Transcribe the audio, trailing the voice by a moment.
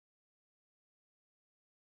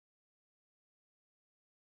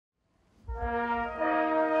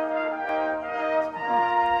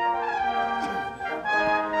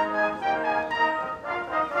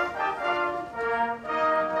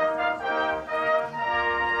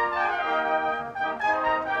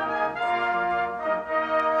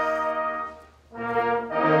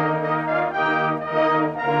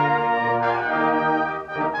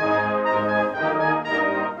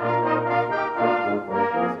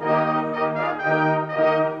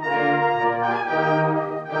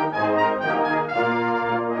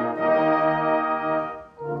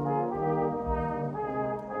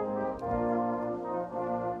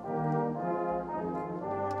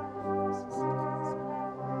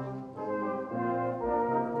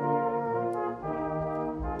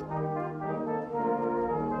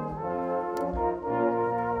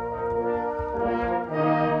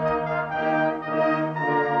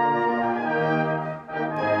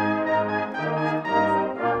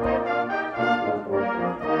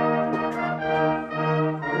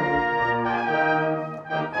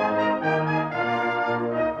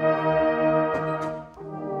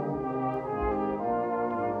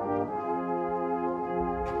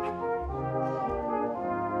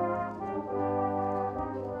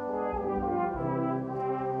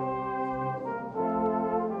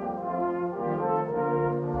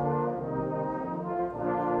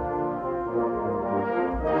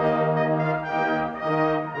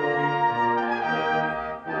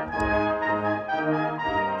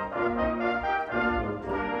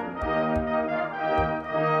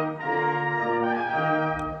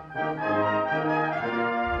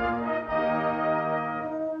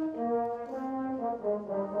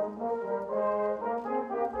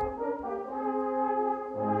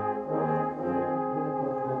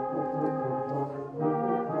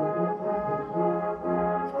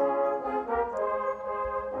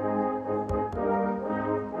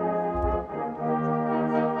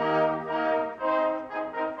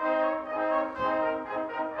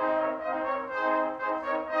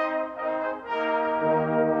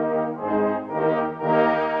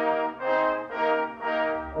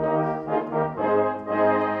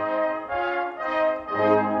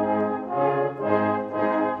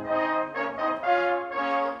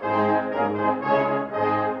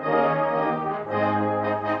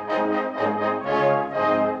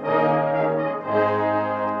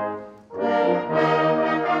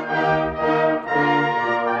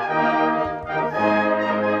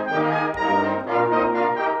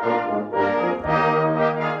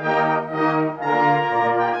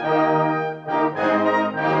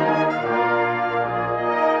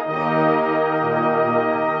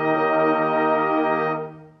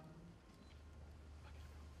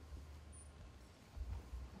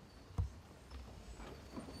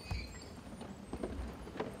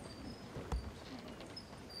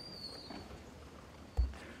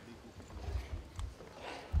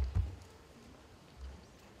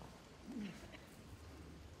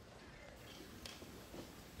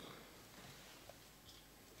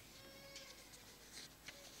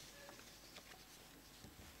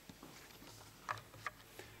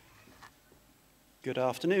Good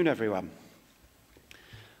afternoon, everyone.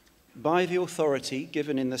 By the authority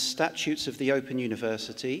given in the statutes of the Open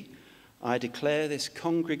University, I declare this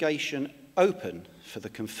congregation open for the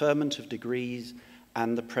conferment of degrees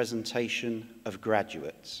and the presentation of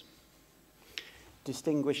graduates.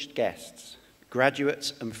 Distinguished guests,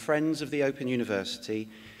 graduates and friends of the Open University,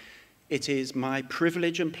 it is my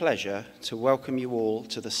privilege and pleasure to welcome you all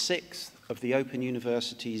to the sixth of the Open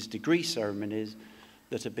University's degree ceremonies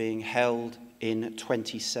that are being held in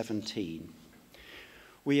 2017.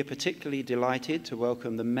 We are particularly delighted to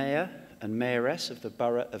welcome the Mayor and Mayoress of the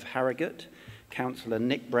Borough of Harrogate, Councillor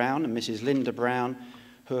Nick Brown and Mrs. Linda Brown,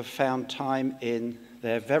 who have found time in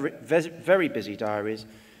their very busy diaries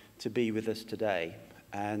to be with us today.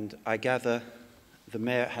 And I gather the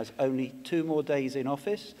Mayor has only 2 more days in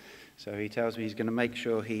office, so he tells me he's going to make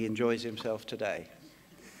sure he enjoys himself today.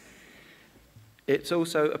 It's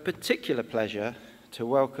also a particular pleasure to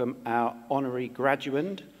welcome our honorary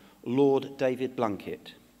graduand, Lord David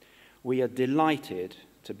Blunkett. We are delighted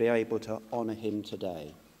to be able to honour him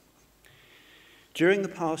today. During the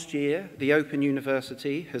past year, the Open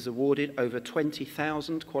University has awarded over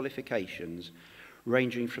 20,000 qualifications,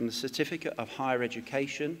 ranging from the Certificate of Higher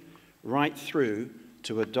Education right through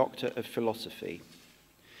to a Doctor of Philosophy.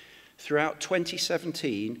 Throughout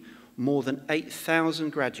 2017, more than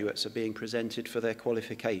 8,000 graduates are being presented for their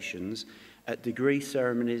qualifications at degree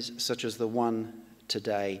ceremonies such as the one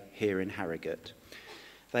today here in Harrogate.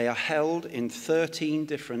 They are held in 13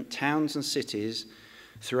 different towns and cities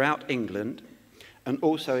throughout England and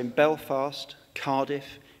also in Belfast,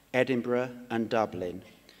 Cardiff, Edinburgh and Dublin.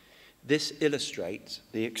 This illustrates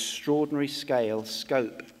the extraordinary scale,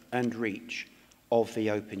 scope and reach of the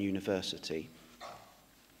Open University.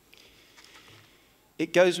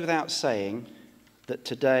 It goes without saying that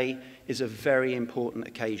today is a very important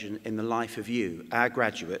occasion in the life of you, our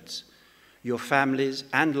graduates, your families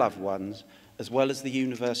and loved ones, as well as the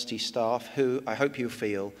university staff who, I hope you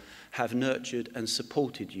feel, have nurtured and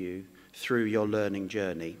supported you through your learning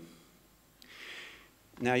journey.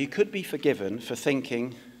 Now, you could be forgiven for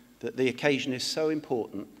thinking that the occasion is so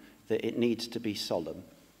important that it needs to be solemn.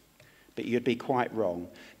 But you'd be quite wrong,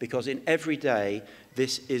 because in every day,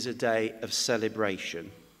 this is a day of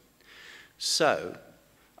celebration. So,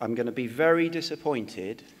 I'm going to be very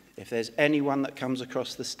disappointed if there's anyone that comes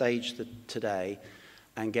across the stage today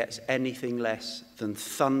and gets anything less than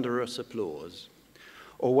thunderous applause,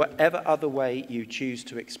 or whatever other way you choose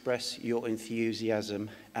to express your enthusiasm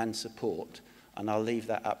and support, and I'll leave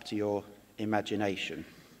that up to your imagination.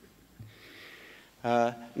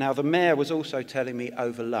 Now, the Mayor was also telling me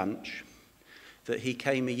over lunch that he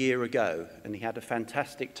came a year ago and he had a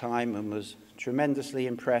fantastic time and was tremendously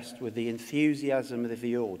impressed with the enthusiasm of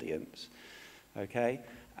the audience, okay,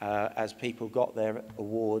 as people got their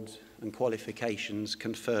awards and qualifications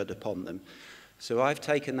conferred upon them. So I've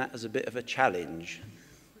taken that as a bit of a challenge,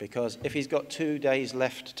 because if he's got 2 days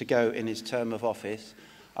left to go in his term of office,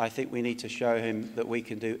 I think we need to show him that we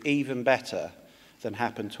can do even better than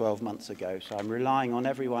happened 12 months ago. So I'm relying on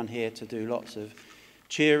everyone here to do lots of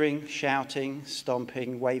cheering, shouting,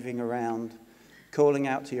 stomping, waving around, calling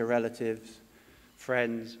out to your relatives,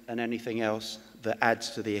 friends, and anything else that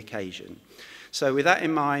adds to the occasion. So with that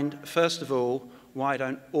in mind, first of all, why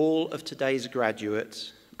don't all of today's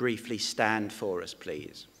graduates briefly stand for us,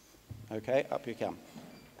 please? Okay, up you come.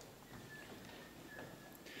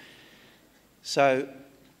 So,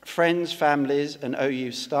 friends, families, and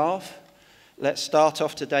OU staff, let's start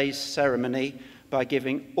off today's ceremony by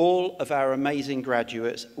giving all of our amazing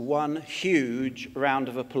graduates one huge round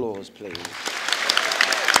of applause, please.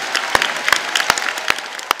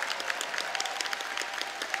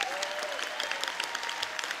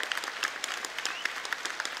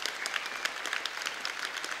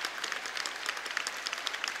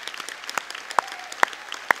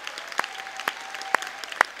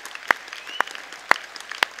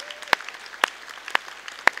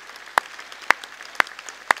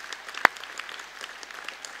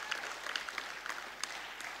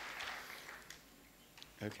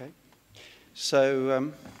 Okay,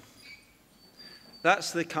 so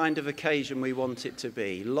that's the kind of occasion we want it to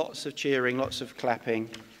be. Lots of cheering, lots of clapping,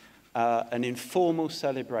 an informal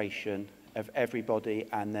celebration of everybody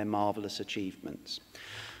and their marvellous achievements.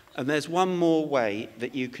 And there's one more way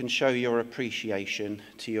that you can show your appreciation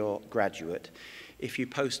to your graduate. If you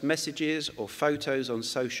post messages or photos on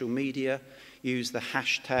social media, use the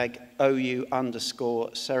hashtag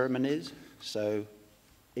OU_ceremonies, so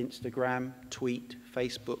Instagram, tweet,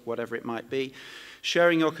 Facebook, whatever it might be,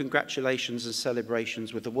 sharing your congratulations and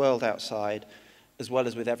celebrations with the world outside, as well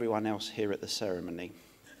as with everyone else here at the ceremony.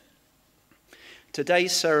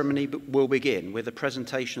 Today's ceremony will begin with a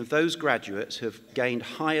presentation of those graduates who have gained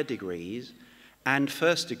higher degrees and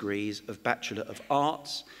first degrees of Bachelor of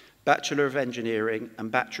Arts, Bachelor of Engineering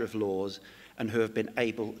and Bachelor of Laws, and who have been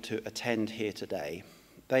able to attend here today.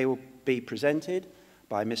 They will be presented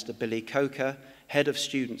by Mr. Billy Coker, Head of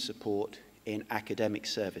Student Support in Academic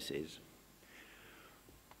Services.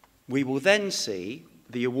 We will then see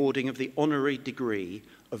the awarding of the honorary degree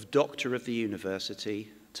of Doctor of the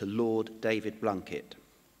University to Lord David Blunkett.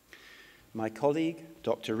 My colleague,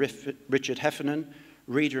 Dr. Richard Heffernan,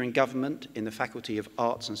 Reader in Government in the Faculty of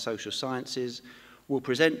Arts and Social Sciences, will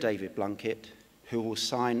present David Blunkett, who will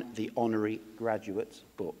sign the honorary graduate's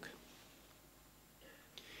book.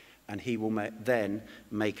 And he will then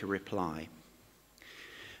make a reply.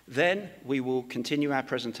 Then we will continue our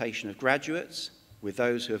presentation of graduates with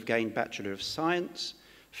those who have gained Bachelor of Science,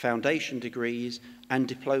 foundation degrees and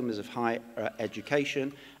diplomas of higher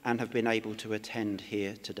education and have been able to attend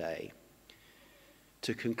here today.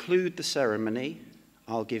 To conclude the ceremony,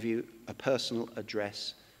 I'll give you a personal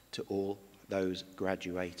address to all those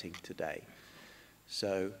graduating today.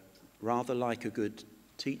 So, rather like a good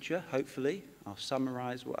teacher, hopefully, I'll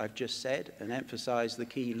summarise what I've just said and emphasise the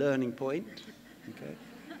key learning point,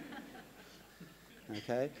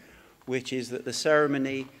 okay, which is that the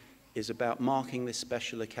ceremony is about marking this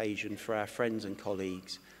special occasion for our friends and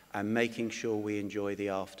colleagues and making sure we enjoy the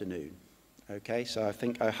afternoon. Okay, so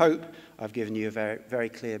I hope I've given you a very, very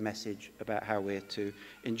clear message about how we're to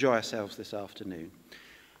enjoy ourselves this afternoon.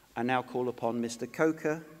 I now call upon Mr.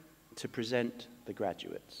 Coker to present the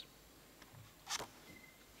graduates.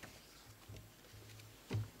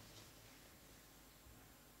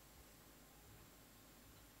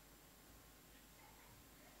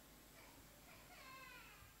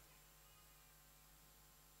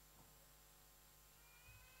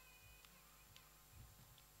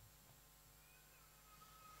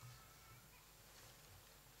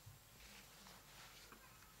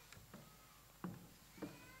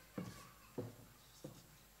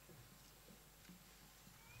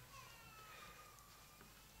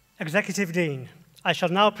 Executive Dean, I shall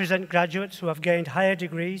now present graduates who have gained higher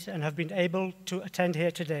degrees and have been able to attend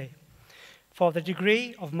here today. For the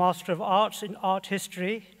degree of Master of Arts in Art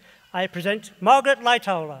History, I present Margaret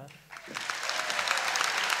Lightoller.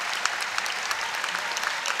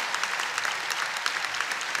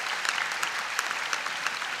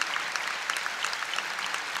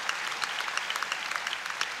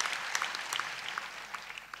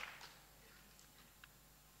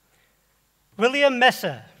 William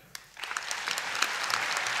Messer.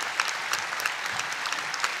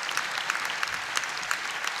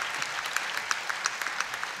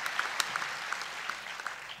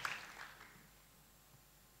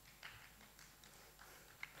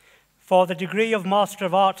 For the degree of Master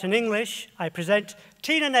of Arts in English, I present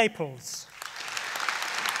Tina Naples.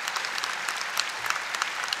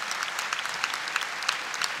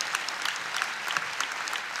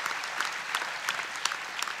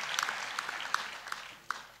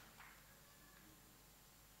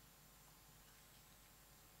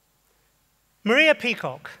 Maria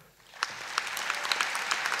Peacock.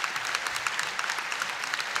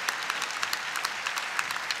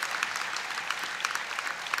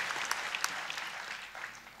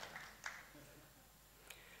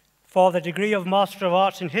 For the degree of Master of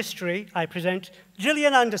Arts in History, I present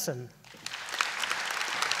Gillian Anderson.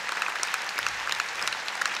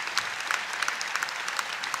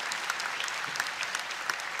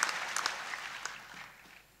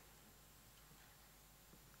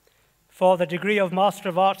 For the degree of Master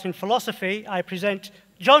of Arts in Philosophy, I present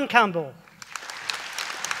John Campbell.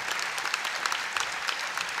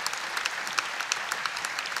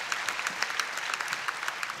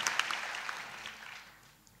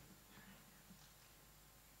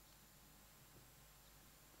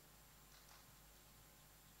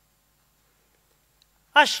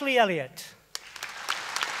 Ashley Elliott.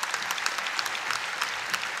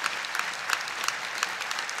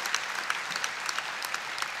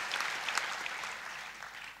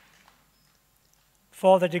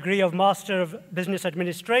 For the degree of Master of Business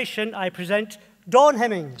Administration, I present Dawn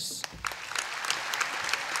Hemmings.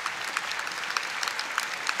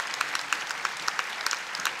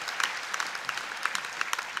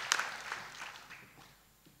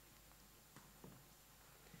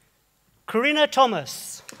 Karina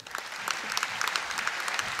Thomas.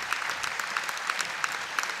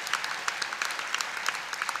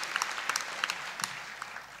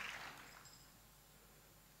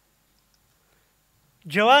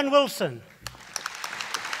 Joanne Wilson.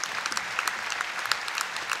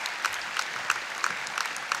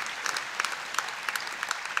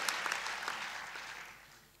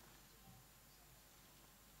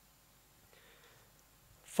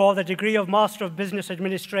 For the degree of Master of Business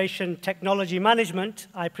Administration, Technology Management,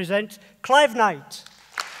 I present Clive Knight.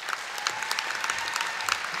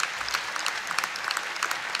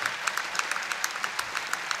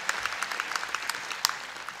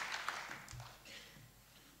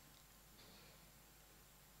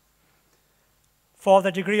 For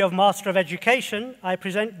the degree of Master of Education, I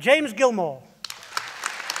present James Gilmore.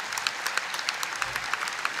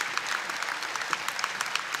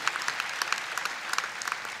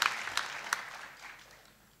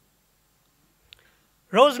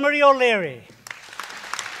 Rosemary O'Leary.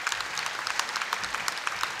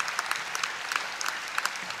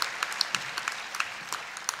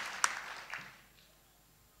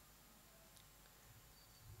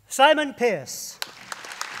 Simon Pearce.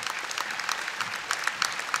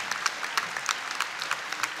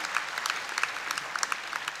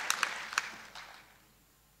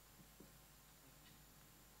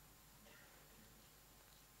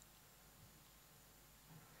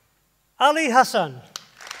 Ali Hassan.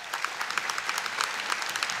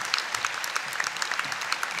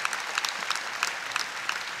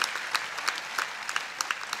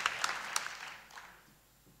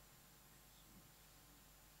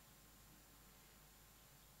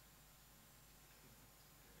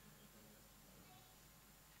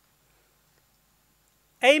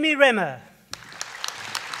 Amy Remmer.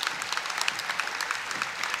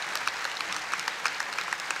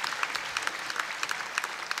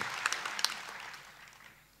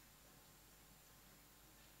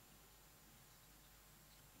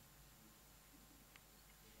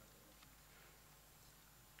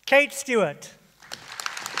 Kate Stewart.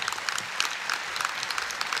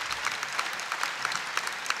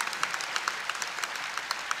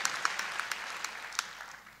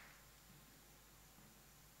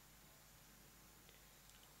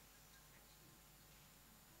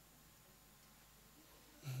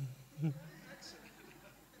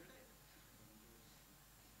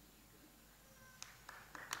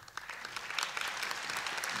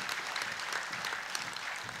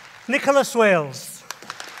 Nicholas Wales.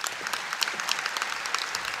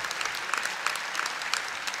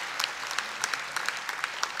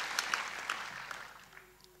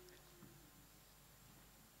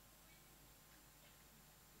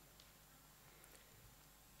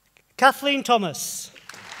 Kathleen Thomas.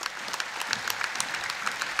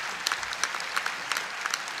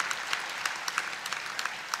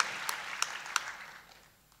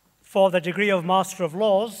 For the degree of Master of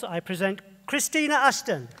Laws, I present Christina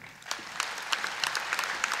Ashton.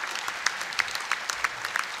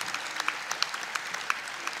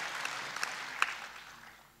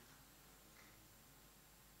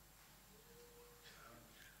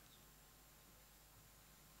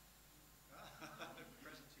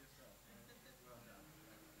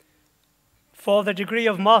 For the degree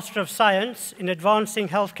of Master of Science in Advancing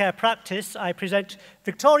Healthcare Practice, I present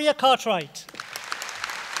Victoria Cartwright.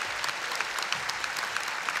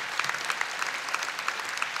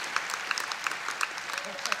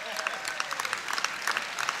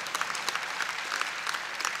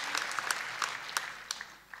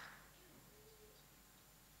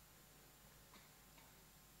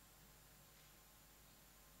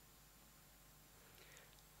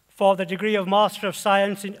 For the degree of Master of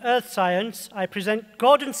Science in Earth Science, I present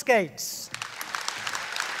Gordon Skates.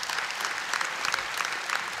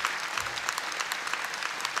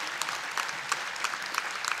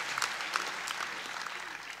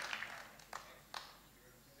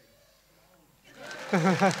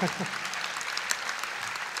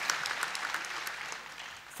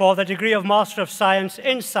 For the degree of Master of Science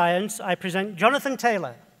in Science, I present Jonathan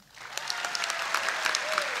Taylor.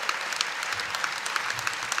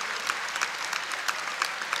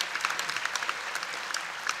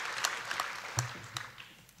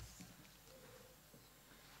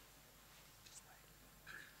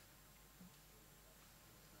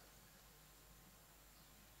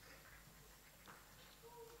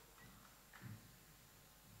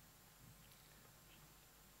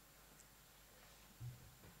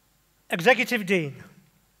 Executive Dean.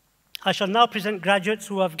 I shall now present graduates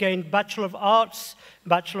who have gained Bachelor of Arts,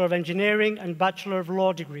 Bachelor of Engineering, and Bachelor of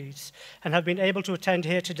Law degrees and have been able to attend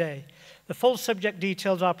here today. The full subject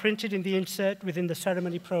details are printed in the insert within the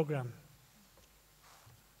ceremony program.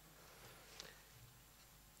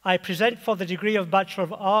 I present for the degree of Bachelor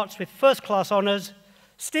of Arts with first-class honours,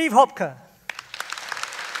 Steve Hopker.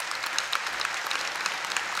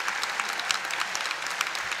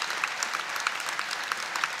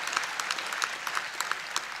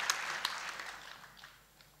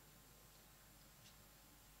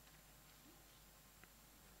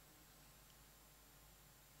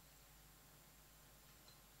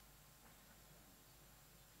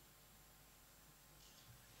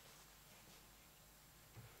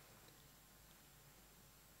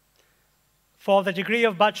 For the degree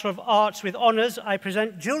of Bachelor of Arts with Honours, I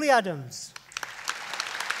present Julie Adams.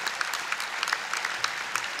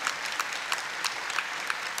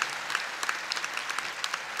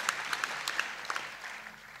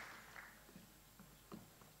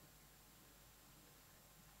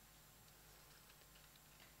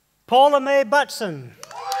 Paula May Batson.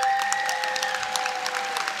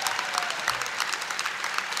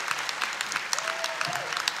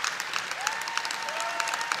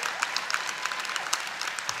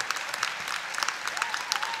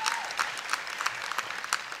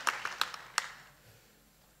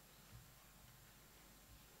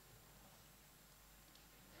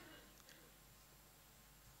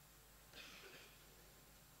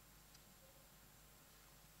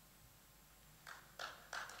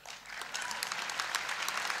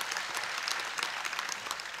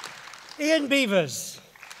 Ian Beavers.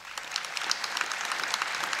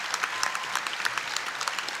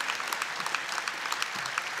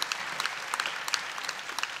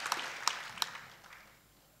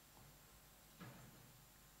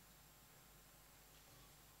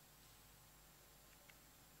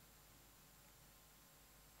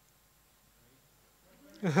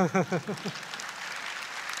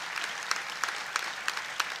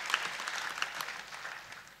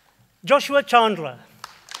 Joshua Chandler.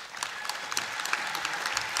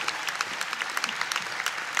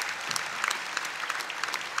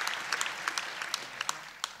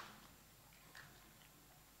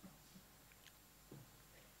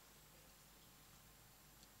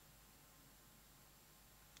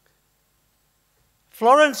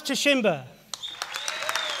 Florence Tshimba.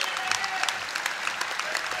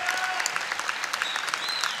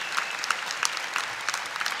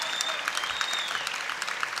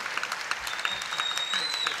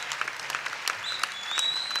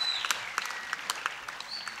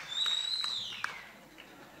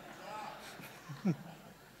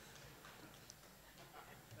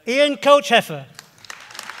 Ian Coacheffer.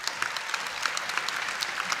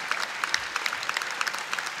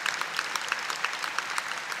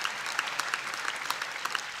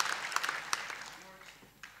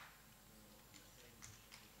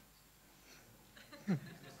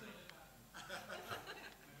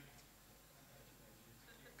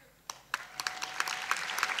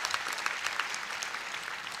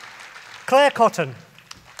 Claire Cotton.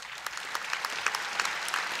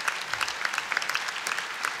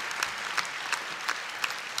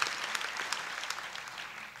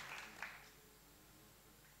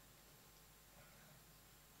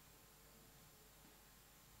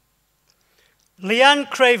 Leanne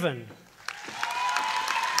Craven.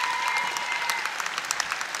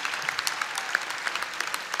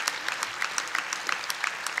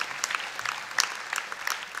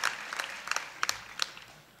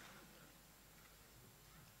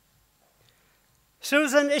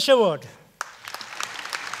 Susan Isherwood.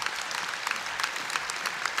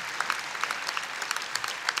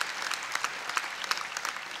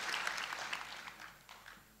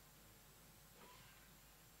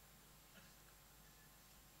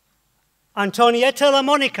 Antonietta La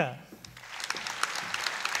Monica.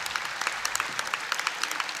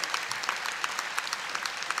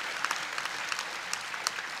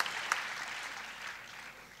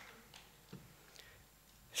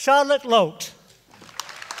 Charlotte Lote.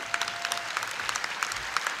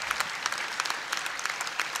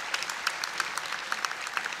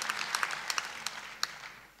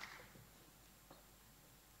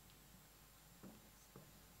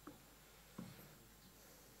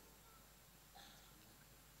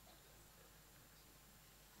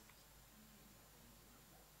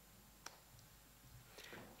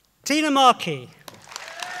 Tina Markey.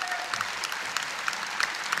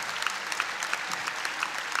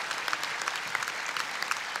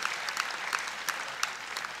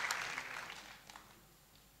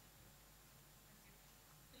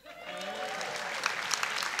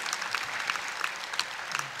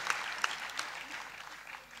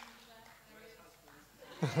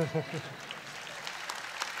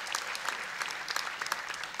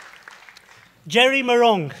 Jerry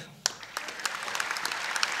Morong.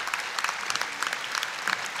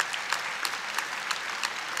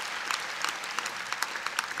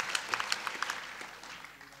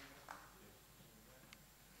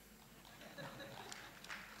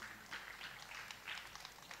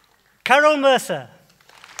 Carol Mercer.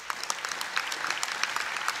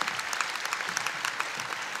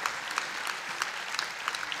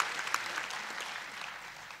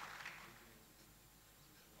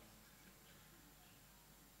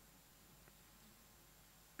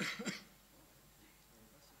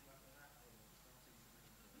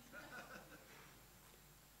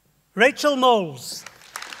 Rachel Moles.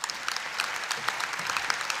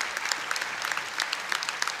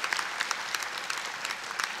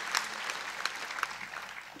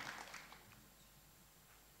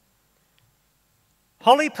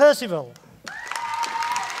 Holly Percival.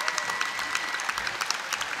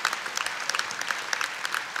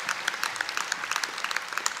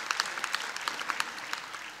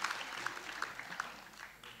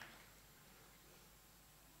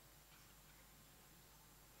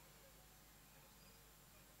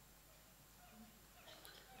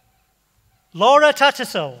 Laura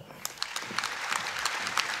Tattersall.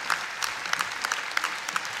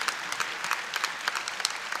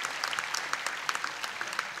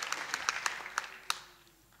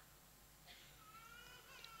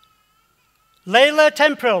 Layla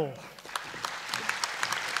Temporal.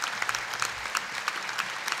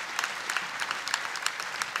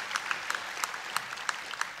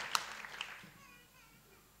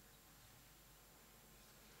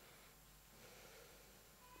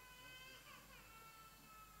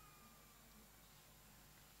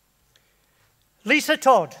 Lisa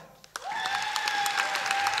Todd.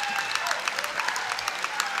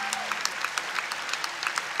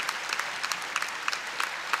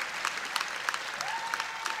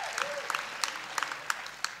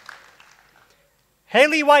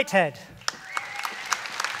 Hayley Whitehead.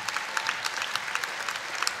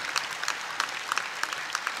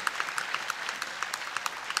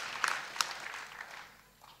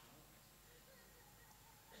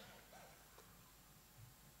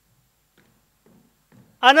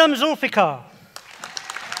 Anam Zulfikar.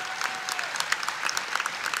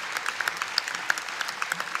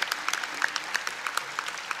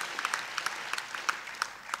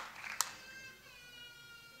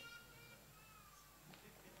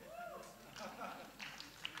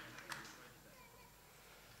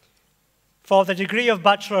 For the degree of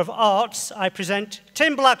Bachelor of Arts, I present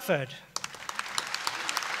Tim Blackford.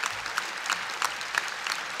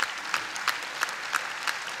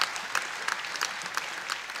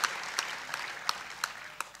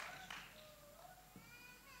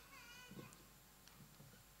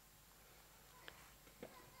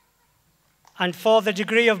 And for the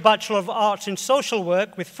degree of Bachelor of Arts in Social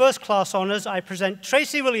Work with First Class Honours, I present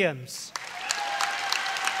Tracy Williams.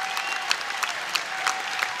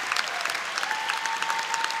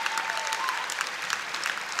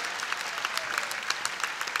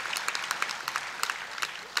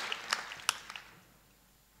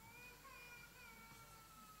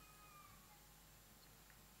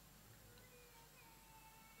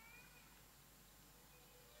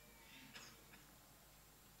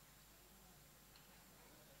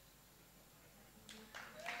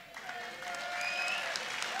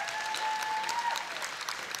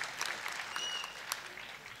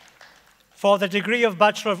 For the degree of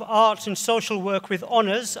Bachelor of Arts in Social Work with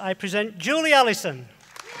Honours, I present Julie Allison.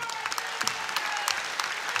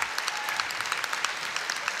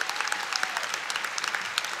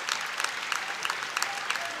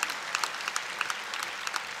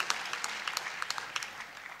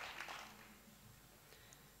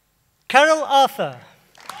 Carol Arthur.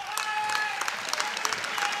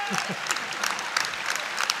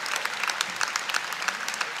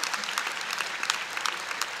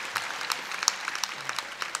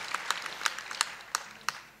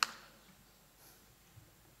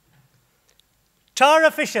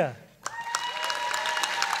 Tara Fisher.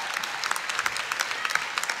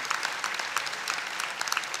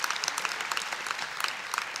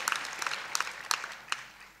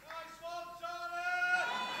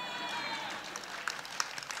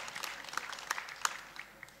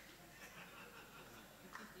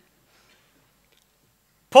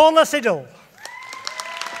 Paula Siddle.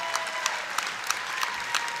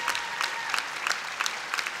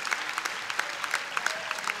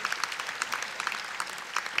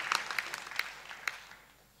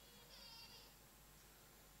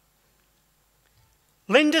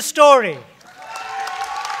 Linda Story.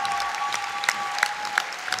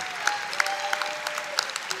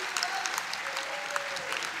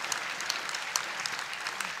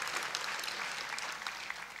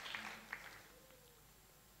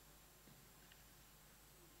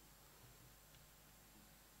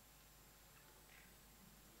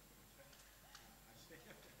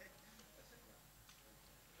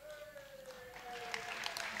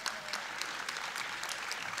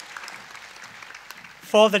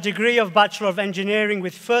 For the degree of Bachelor of Engineering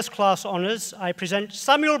with First Class Honours, I present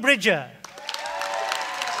Samuel Bridger.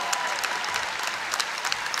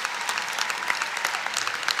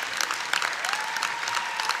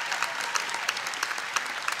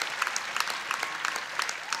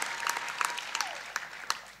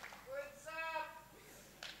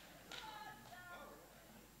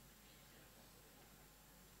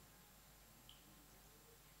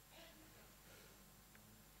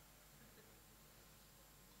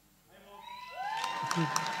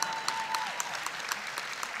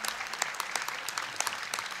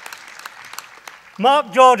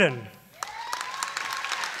 Mark Jordan.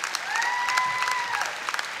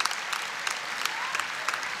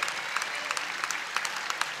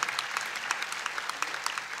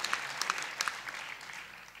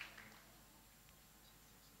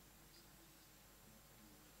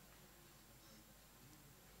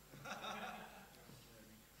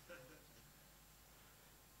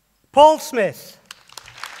 Paul Smith.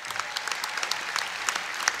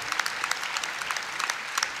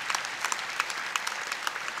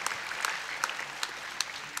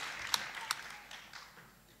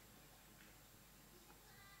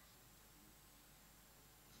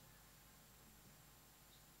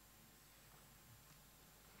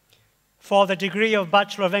 For the degree of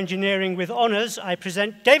Bachelor of Engineering with Honours, I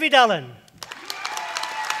present David Allen.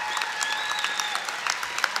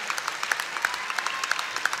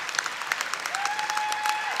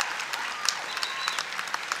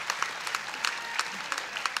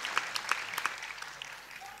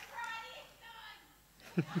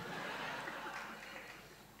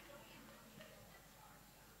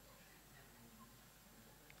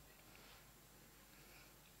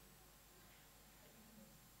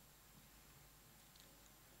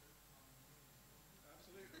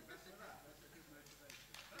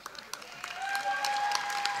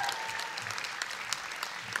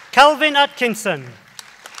 Calvin Atkinson.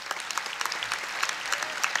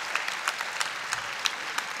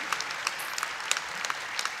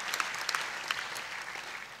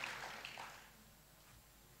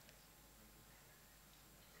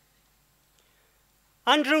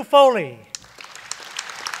 Andrew Foley.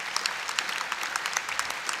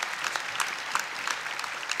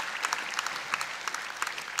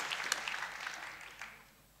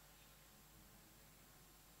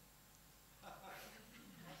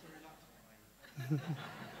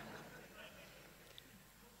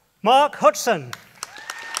 Mark Hudson.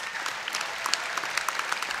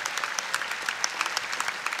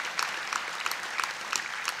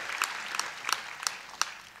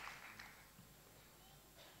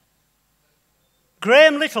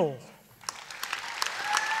 Graham Little.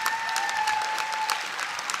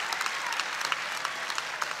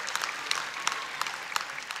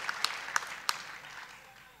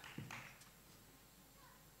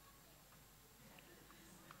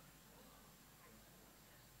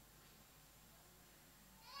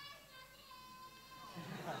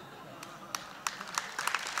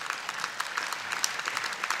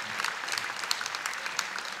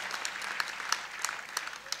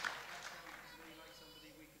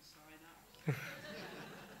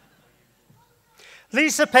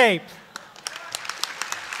 Lisa Pape.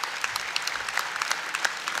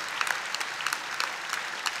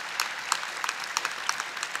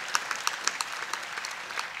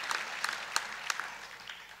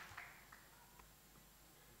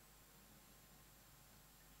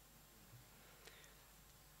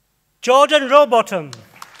 Jordan Rowbottom.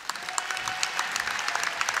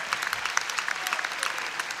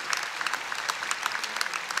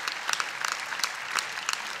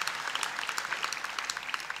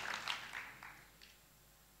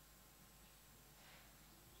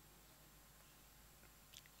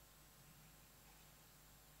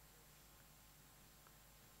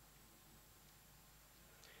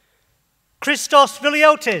 Christos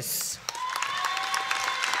Viliotis.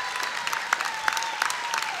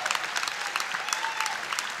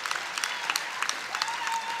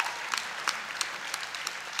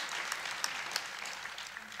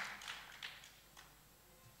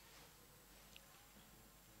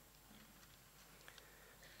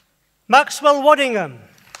 Maxwell Waddingham.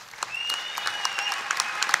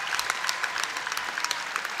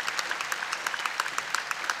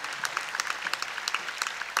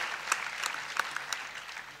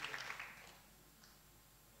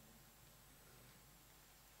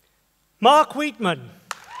 Mark Wheatman.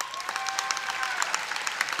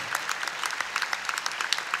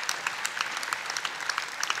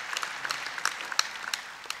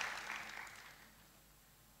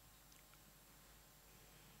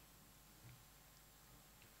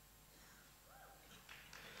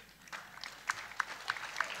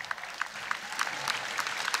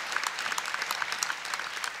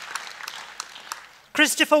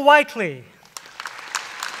 Christopher Whiteley.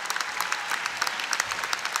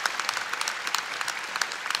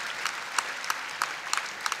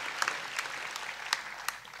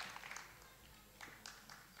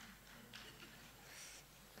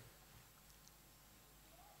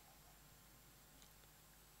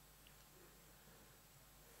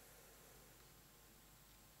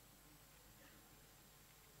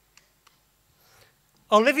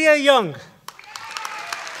 Olivia Young.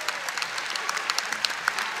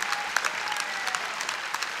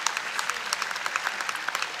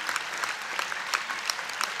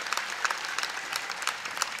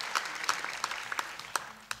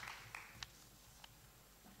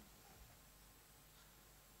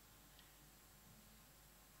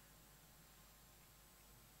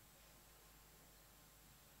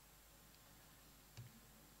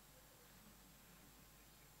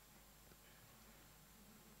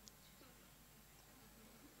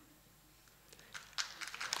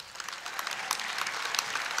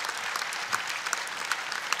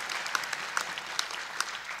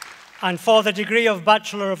 And for the degree of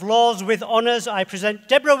Bachelor of Laws with honours, I present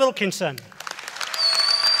Deborah Wilkinson.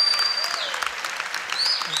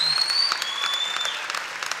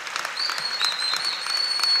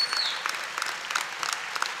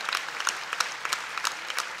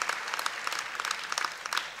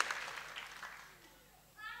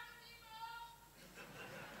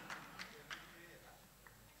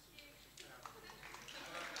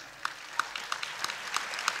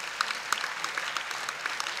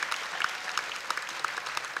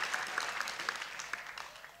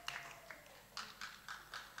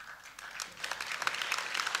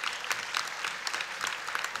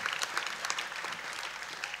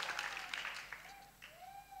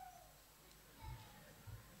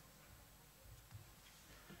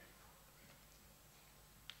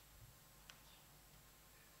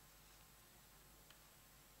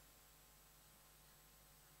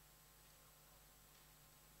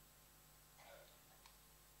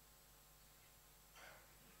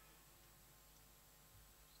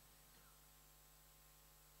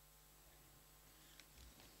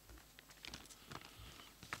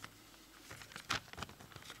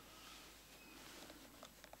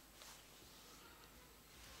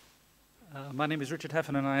 My name is Richard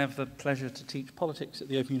Heffern and I have the pleasure to teach politics at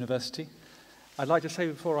the Open University. I'd like to say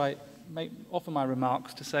before I offer my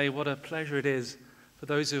remarks to say what a pleasure it is for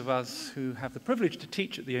those of us who have the privilege to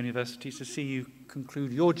teach at the university to see you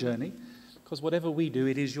conclude your journey, because whatever we do,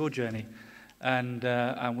 it is your journey, and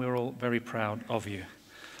we're all very proud of you.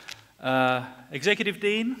 Executive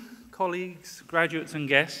Dean, colleagues, graduates and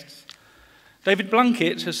guests, David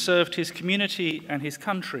Blunkett has served his community and his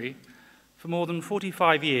country for more than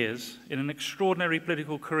 45 years in an extraordinary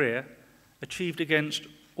political career achieved against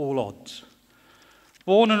all odds.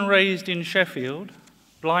 Born and raised in Sheffield,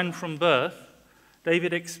 blind from birth,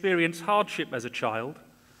 David experienced hardship as a child,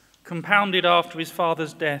 compounded after his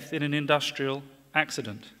father's death in an industrial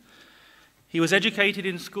accident. He was educated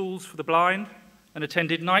in schools for the blind and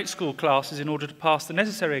attended night school classes in order to pass the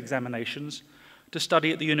necessary examinations to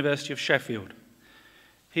study at the University of Sheffield.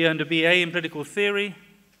 He earned a BA in political theory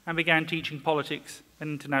and began teaching politics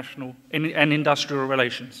and industrial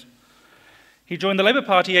relations. He joined the Labour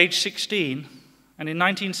Party aged 16 and in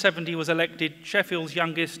 1970 was elected Sheffield's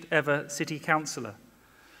youngest ever city councillor.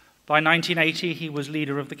 By 1980 he was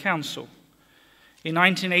leader of the council. In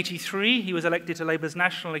 1983 he was elected to Labour's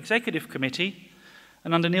National Executive Committee,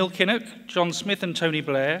 and under Neil Kinnock, John Smith and Tony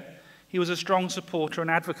Blair he was a strong supporter and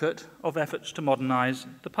advocate of efforts to modernise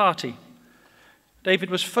the party.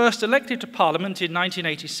 David was first elected to Parliament in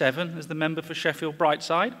 1987 as the member for Sheffield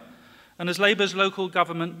Brightside, and as Labour's local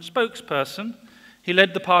government spokesperson, he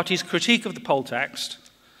led the party's critique of the poll tax.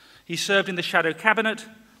 He served in the shadow cabinet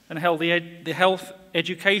and held the health,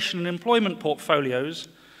 education and employment portfolios,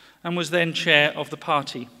 and was then chair of the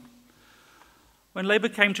party. When Labour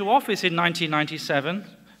came to office in 1997,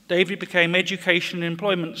 David became Education and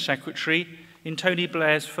Employment Secretary in Tony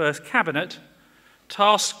Blair's first cabinet,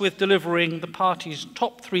 tasked with delivering the party's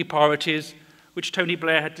top three priorities, which Tony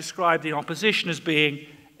Blair had described in opposition as being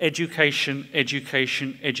education,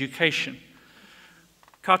 education, education.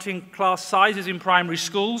 Cutting class sizes in primary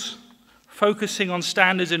schools, focusing on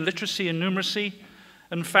standards in literacy and numeracy,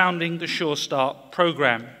 and founding the Sure Start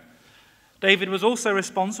programme. David was also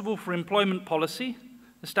responsible for employment policy,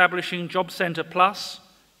 establishing Job Centre Plus,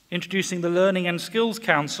 introducing the Learning and Skills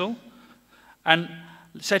Council, and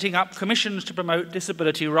setting up commissions to promote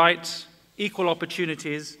disability rights, equal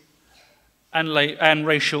opportunities, and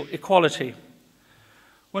racial equality.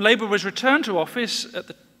 When Labour was returned to office at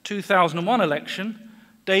the 2001 election,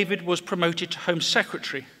 David was promoted to Home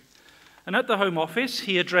Secretary. And at the Home Office,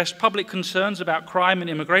 he addressed public concerns about crime and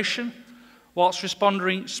immigration, whilst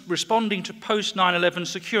responding to post-9/11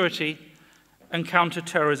 security and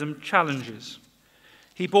counter-terrorism challenges.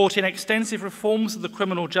 He brought in extensive reforms of the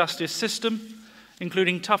criminal justice system,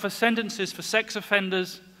 including tougher sentences for sex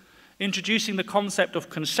offenders, introducing the concept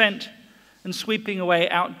of consent, and sweeping away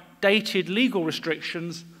outdated legal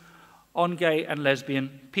restrictions on gay and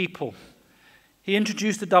lesbian people. He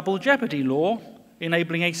introduced the double jeopardy law,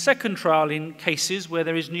 enabling a second trial in cases where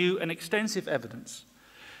there is new and extensive evidence.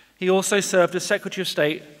 He also served as Secretary of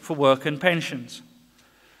State for Work and Pensions.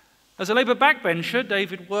 As a Labour backbencher,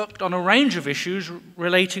 David worked on a range of issues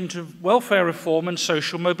relating to welfare reform and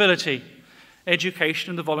social mobility,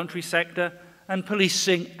 education in the voluntary sector, and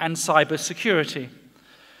policing and cyber security.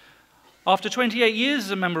 After 28 years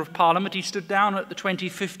as a Member of Parliament, he stood down at the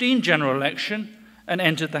 2015 general election and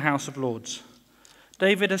entered the House of Lords.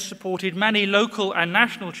 David has supported many local and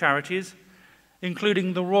national charities,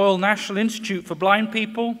 including the Royal National Institute for Blind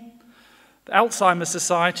People, the Alzheimer's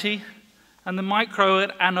Society, and the Micro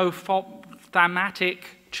and Anophthalmic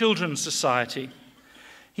Children's Society.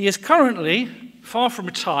 He is currently, far from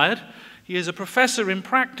retired, he is a professor in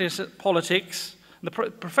practice at politics,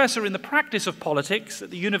 professor in the practice of politics at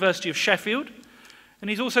the University of Sheffield, and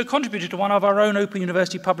he's also contributed to one of our own Open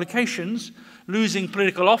University publications, Losing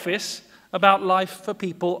Political Office, about life for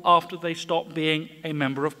people after they stop being a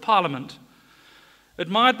Member of Parliament.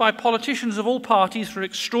 Admired by politicians of all parties for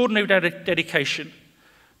extraordinary dedication,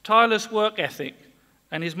 tireless work ethic,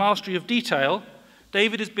 and his mastery of detail,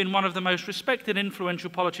 David has been one of the most respected and influential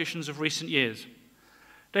politicians of recent years.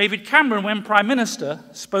 David Cameron, when Prime Minister,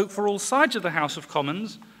 spoke for all sides of the House of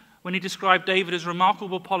Commons when he described David as a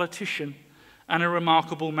remarkable politician and a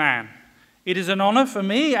remarkable man. It is an honour for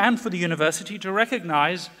me and for the university to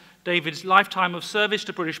recognise David's lifetime of service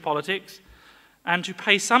to British politics and to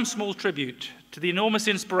pay some small tribute to the enormous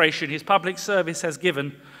inspiration his public service has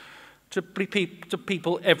given to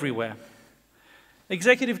people everywhere.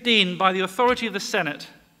 Executive Dean, by the authority of the Senate,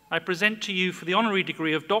 I present to you for the honorary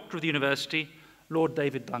degree of Doctor of the University, Lord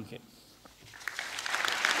David Blunkett.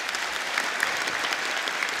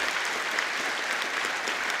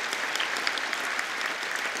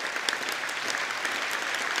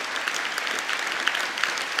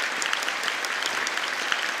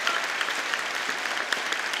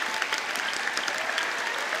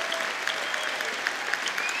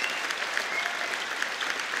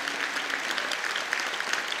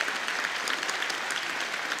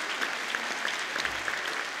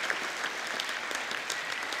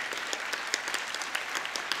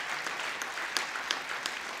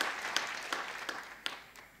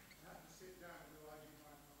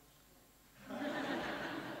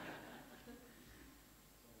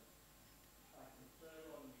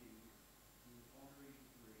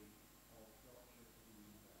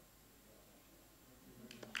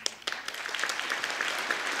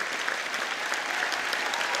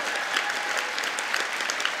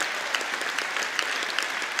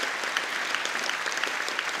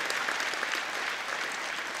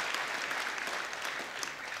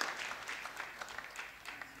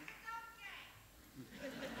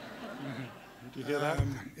 Did you hear that?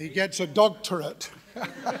 He gets a doctorate.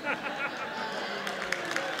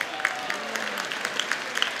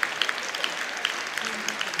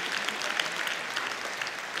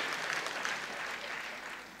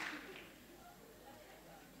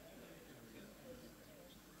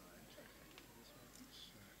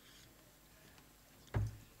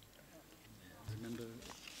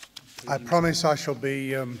 I promise I shall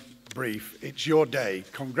be brief. It's your day.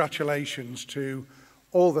 Congratulations to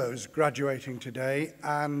all those graduating today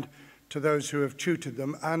and to those who have tutored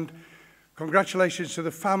them, and congratulations to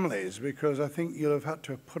the families, because I think you'll have had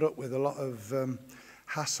to put up with a lot of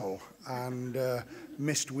hassle and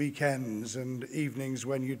missed weekends and evenings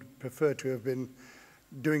when you'd prefer to have been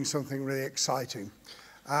doing something really exciting.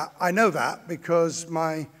 I know that because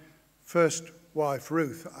my first wife,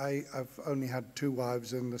 Ruth, I've only had 2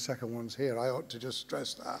 wives and the second one's here. I ought to just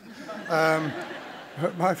stress that.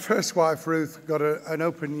 My first wife, Ruth, got an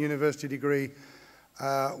Open University degree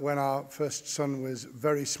when our first son was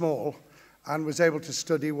very small and was able to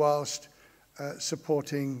study whilst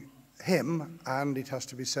supporting him, and it has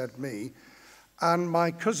to be said, me. And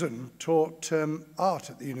my cousin taught art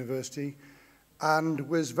at the university and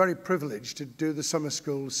was very privileged to do the summer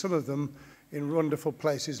schools, some of them in wonderful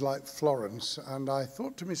places like Florence. And I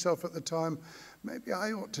thought to myself at the time, maybe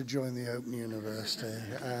I ought to join the Open University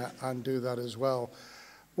and do that as well.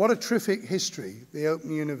 What a terrific history the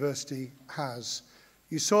Open University has.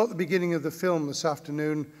 You saw at the beginning of the film this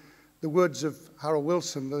afternoon the words of Harold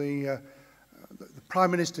Wilson, the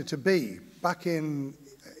Prime Minister-to-be. Back in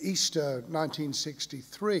Easter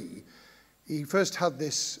 1963, he first had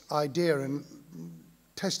this idea and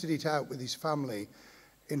tested it out with his family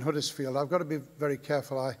in Huddersfield. I've got to be very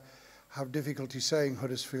careful. I have difficulty saying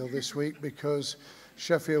Huddersfield this week because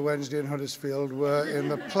Sheffield Wednesday and Huddersfield were in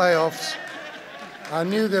the playoffs. I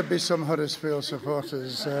knew there'd be some Huddersfield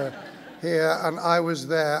supporters here, and I was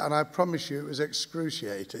there, and I promise you it was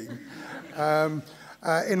excruciating.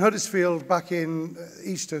 In Huddersfield, back in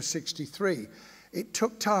Easter '63, it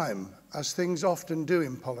took time, as things often do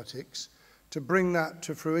in politics, to bring that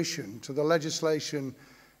to fruition, to the legislation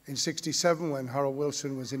in '67 when Harold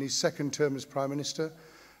Wilson was in his second term as Prime Minister,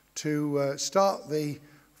 to start the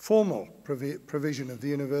formal provision of the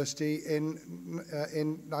university in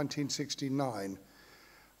 1969.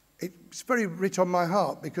 It's very rich on my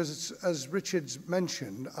heart because, as Richard's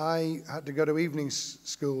mentioned, I had to go to evening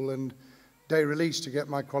school and day release to get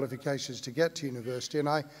my qualifications to get to university, and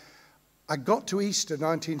I got to Easter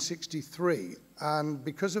 1963, and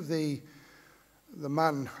because of the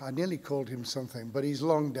man, I nearly called him something, but he's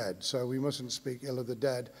long dead, so we mustn't speak ill of the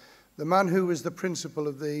dead. The man who was the principal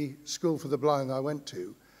of the school for the blind I went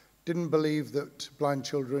to didn't believe that blind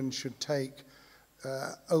children should take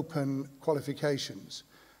open qualifications,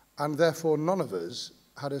 and therefore none of us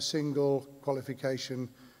had a single qualification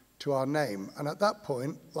to our name. And at that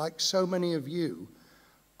point, like so many of you,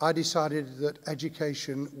 I decided that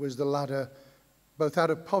education was the ladder both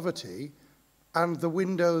out of poverty and the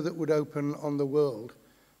window that would open on the world.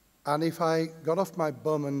 And if I got off my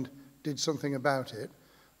bum and did something about it,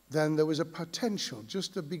 then there was a potential,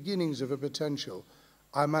 just the beginnings of a potential,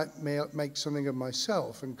 I might make something of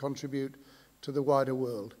myself and contribute to the wider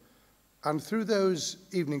world. And through those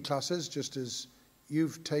evening classes, just as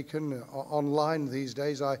you've taken online these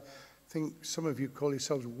days, I think some of you call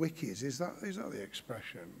yourselves wikis. Is that the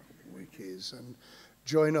expression? Wikis. And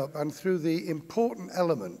join up. And through the important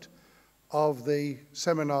element of the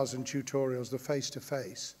seminars and tutorials, the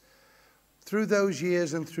face-to-face, through those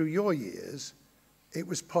years and through your years, it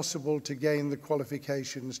was possible to gain the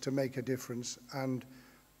qualifications to make a difference, and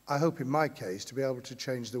I hope in my case to be able to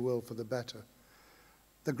change the world for the better.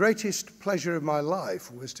 The greatest pleasure of my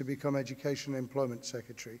life was to become Education and Employment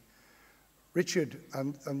Secretary. Richard,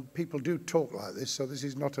 and people do talk like this, so this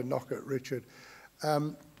is not a knock at Richard.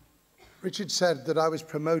 Richard said that I was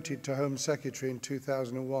promoted to Home Secretary in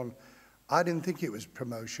 2001. I didn't think it was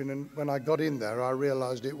promotion, and when I got in there, I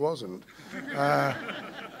realised it wasn't.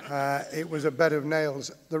 It was a bed of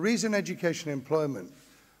nails. The reason Education and Employment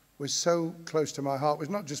was so close to my heart was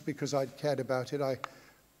not just because I cared about it. I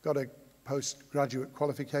got a postgraduate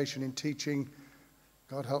qualification in teaching.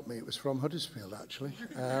 God help me, it was from Huddersfield, actually.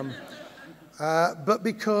 But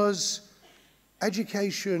because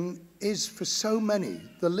education is, for so many,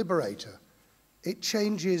 the liberator. It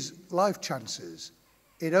changes life chances.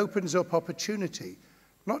 It opens up opportunity,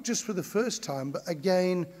 not just for the first time, but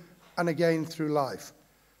again and again through life.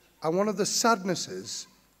 And one of the sadnesses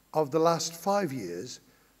of the last 5 years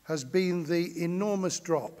has been the enormous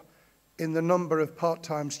drop in the number of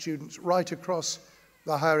part-time students right across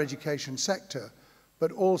the higher education sector,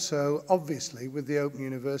 but also, obviously, with the Open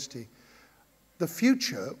University. The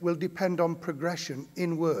future will depend on progression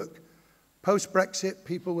in work. Post-Brexit,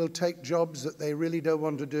 people will take jobs that they really don't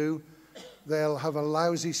want to do. They'll have a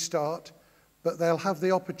lousy start, but they'll have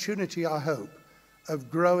the opportunity, I hope, of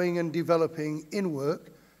growing and developing in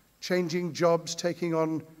work, changing jobs, taking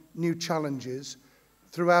on new challenges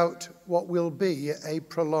throughout what will be a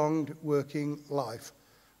prolonged working life.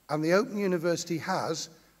 And the Open University has,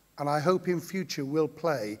 and I hope in future will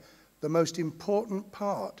play, the most important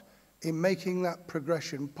part in making that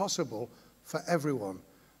progression possible for everyone,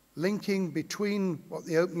 linking between what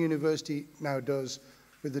the Open University now does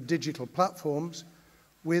with the digital platforms,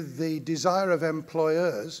 with the desire of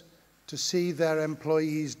employers to see their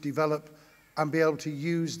employees develop and be able to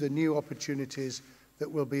use the new opportunities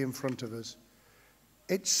that will be in front of us.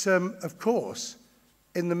 It's, of course,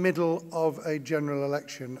 in the middle of a general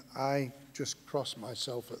election. I just cross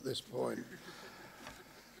myself at this point.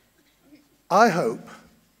 I hope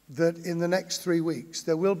that in the next 3 weeks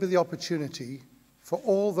there will be the opportunity for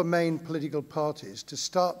all the main political parties to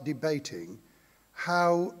start debating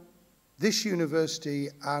how this university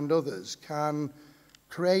and others can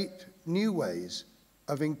create new ways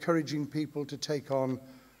of encouraging people to take on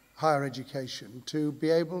higher education, to be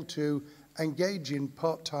able to engage in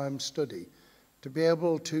part-time study, to be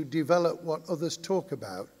able to develop what others talk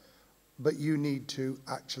about, but you need to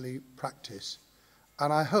actually practice.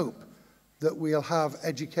 And I hope that we'll have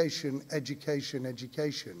education, education,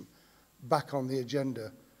 education back on the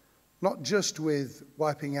agenda, not just with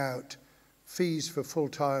wiping out fees for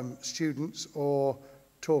full-time students or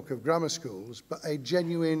talk of grammar schools, but a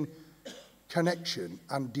genuine connection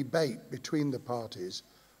and debate between the parties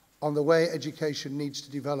on the way education needs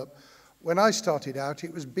to develop. When I started out,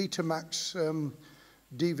 it was Betamax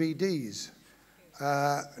DVDs.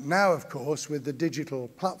 Now, of course, with the digital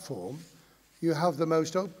platform, you have the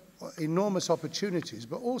most enormous opportunities,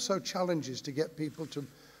 but also challenges to get people to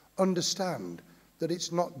understand that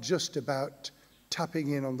it's not just about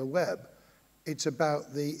tapping in on the web. It's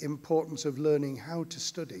about the importance of learning how to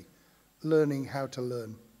study, learning how to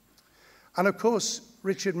learn. And of course,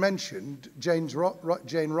 Richard mentioned Jane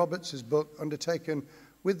Roberts' book, undertaken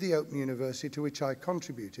with the Open University, to which I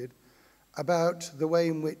contributed, about the way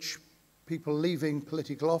in which people leaving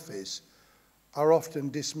political office are often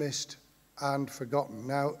dismissed and forgotten.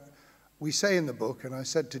 Now, we say in the book, and I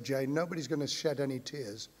said to Jane, nobody's going to shed any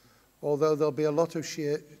tears, although there'll be a lot of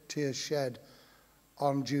tears shed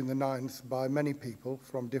on June the 9th by many people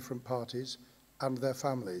from different parties and their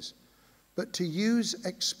families. But to use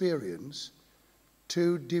experience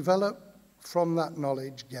to develop from that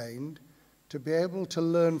knowledge gained, to be able to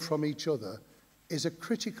learn from each other, is a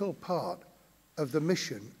critical part of the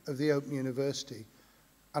mission of the Open University.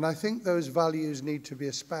 And I think those values need to be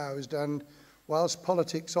espoused, and whilst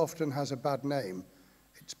politics often has a bad name,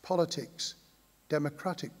 it's politics,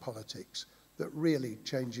 democratic politics, that really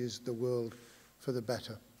changes the world for the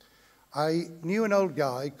better. I knew an old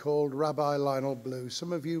guy called Rabbi Lionel Blue.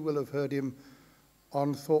 Some of you will have heard him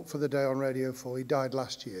on Thought for the Day on Radio 4. He died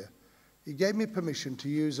last year. He gave me permission to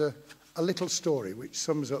use a little story which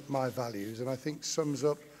sums up my values, and I think sums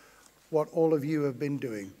up what all of you have been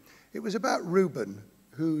doing. It was about Reuben,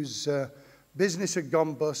 whose business had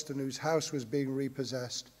gone bust and whose house was being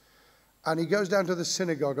repossessed. And he goes down to the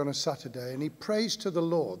synagogue on a Saturday and he prays to the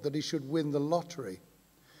Lord that he should win the lottery.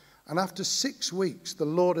 And after 6 weeks, the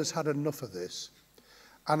Lord has had enough of this.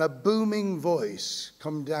 And a booming voice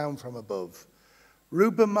come down from above.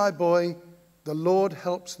 Reuben, my boy, the Lord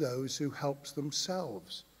helps those who help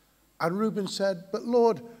themselves. And Reuben said, but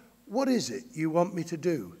Lord, what is it you want me to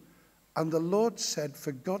do? And the Lord said,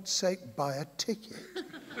 for God's sake, buy a ticket.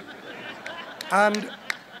 And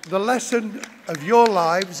the lesson of your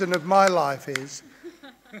lives and of my life is,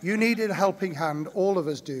 you need a helping hand, all of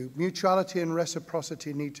us do. Mutuality and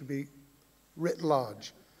reciprocity need to be writ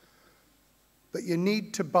large. But you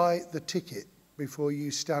need to buy the ticket before you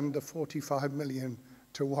stand a 45 million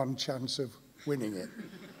to 1 chance of winning it.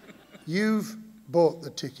 You've bought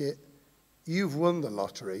the ticket, you've won the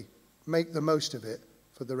lottery, make the most of it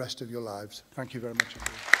for the rest of your lives. Thank you very much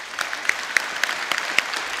indeed.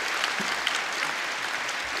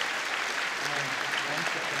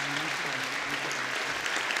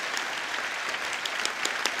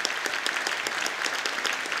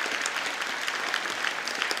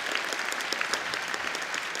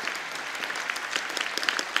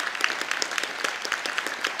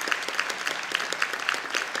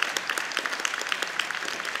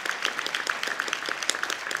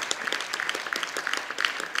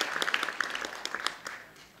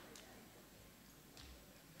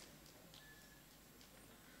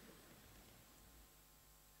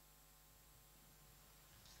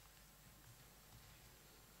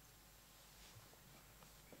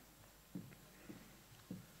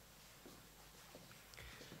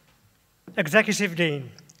 Executive Dean,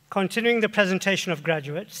 continuing the presentation of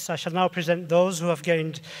graduates, I shall now present those who have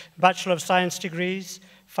gained Bachelor of Science degrees,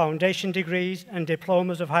 foundation degrees, and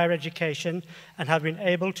diplomas of higher education and have been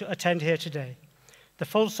able to attend here today. The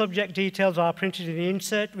full subject details are printed in the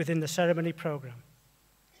insert within the ceremony programme.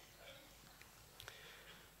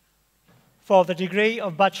 For the degree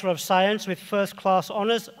of Bachelor of Science with First Class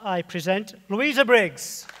Honours, I present Louisa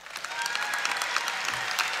Briggs.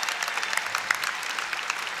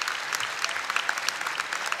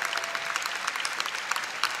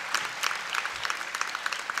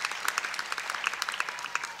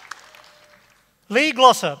 Lee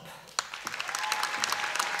Glossop.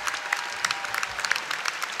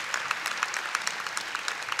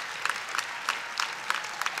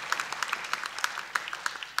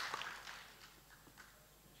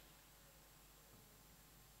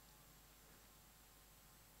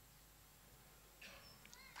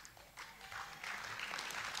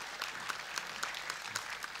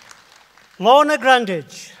 Lorna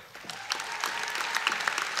Grandage.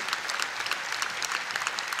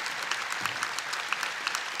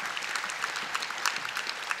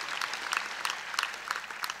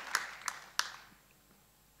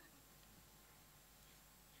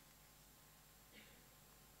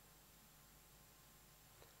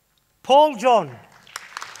 Paul John.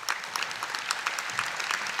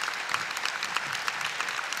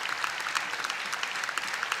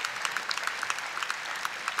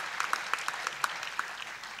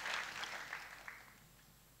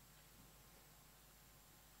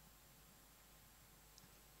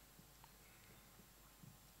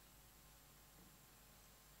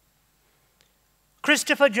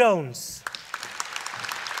 Christopher Jones.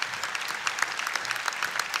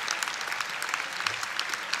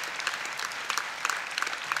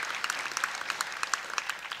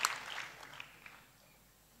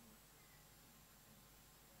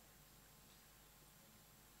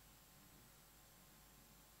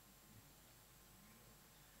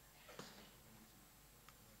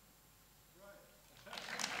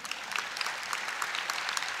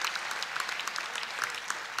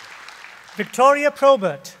 Victoria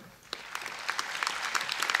Probert.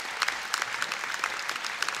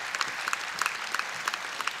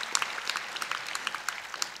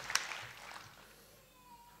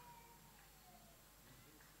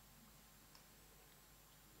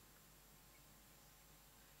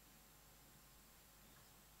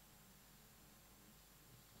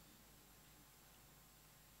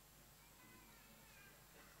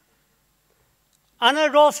 Anna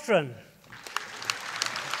Rostron.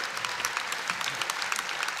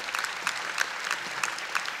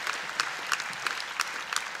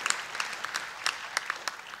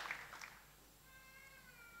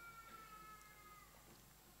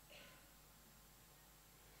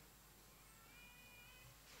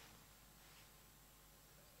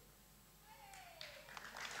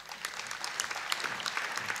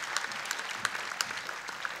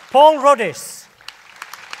 Paul Roddis.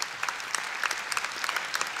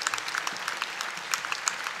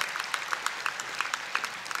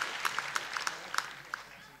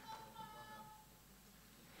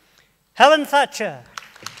 Helen Thatcher.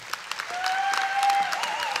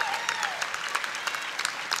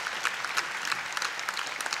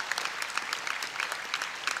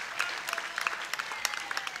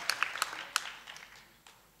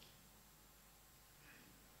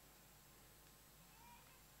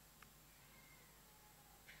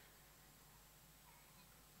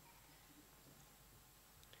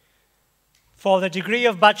 For the degree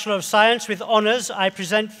of Bachelor of Science with Honours, I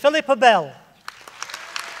present Philippa Bell.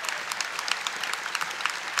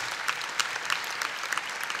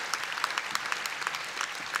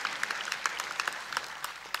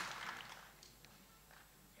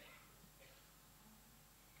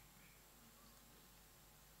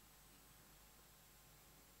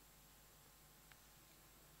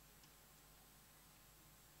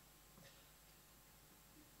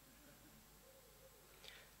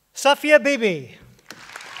 Safia Bibi.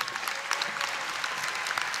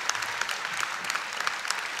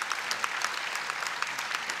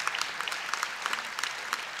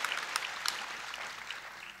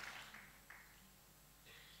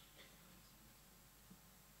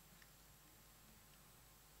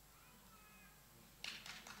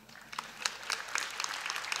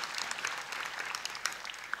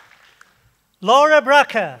 Laura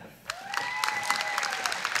Bracker.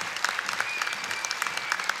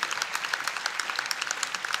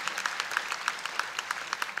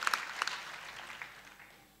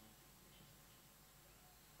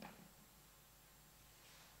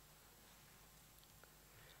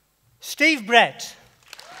 Steve Brett.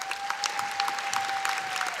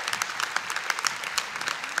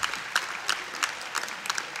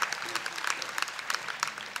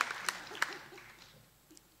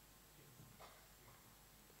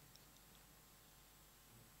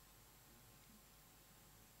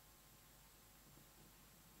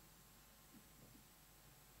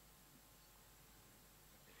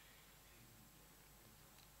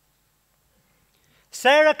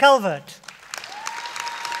 Sarah Calvert.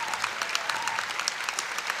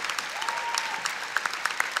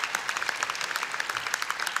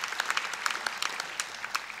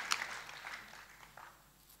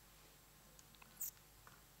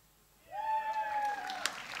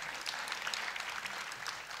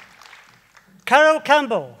 Carol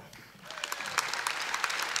Campbell.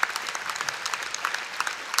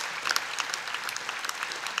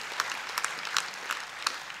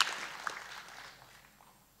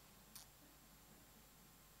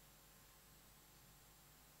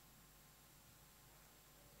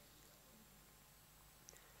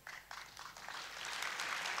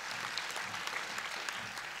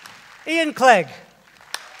 Ian Clegg.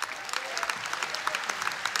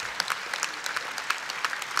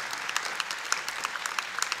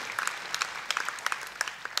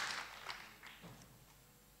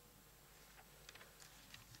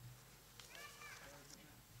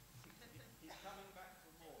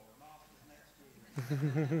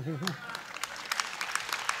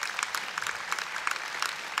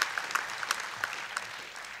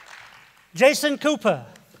 Jason Cooper.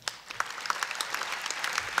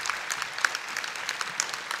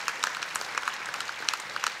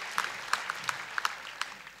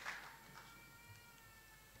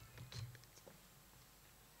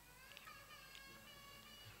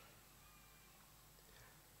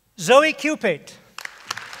 Zoe Cupid.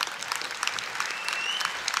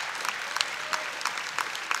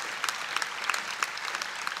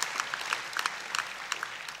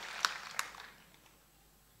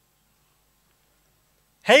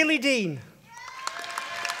 Hayley Dean.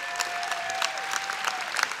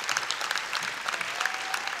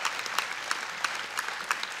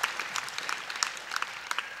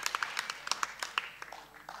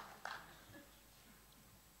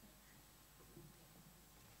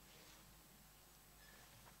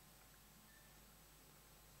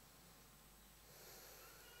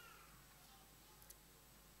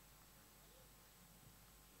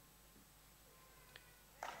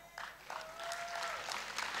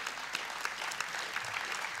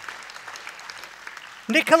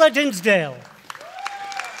 Nicola Dinsdale.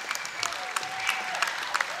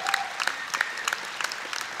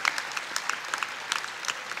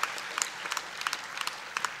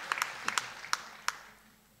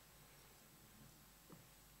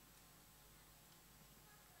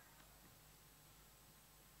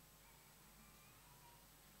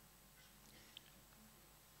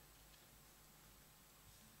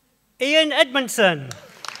 Ian Edmondson.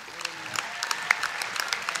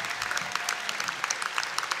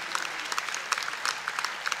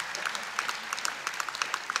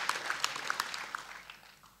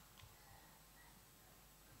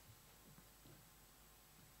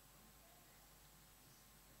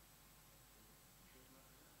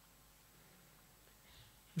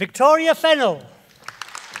 Victoria Fennell.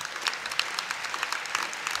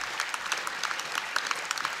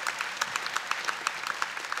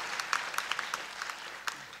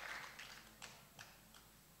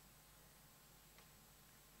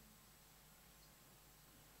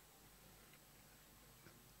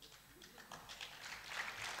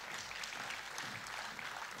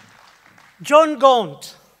 John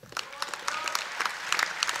Gaunt.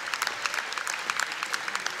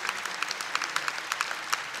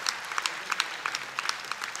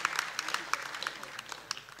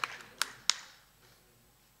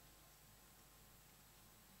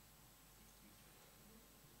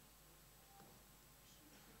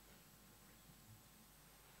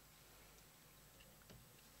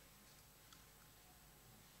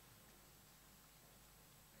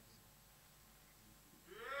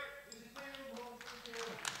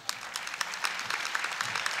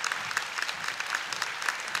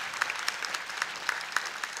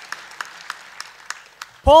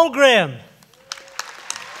 Paul Graham.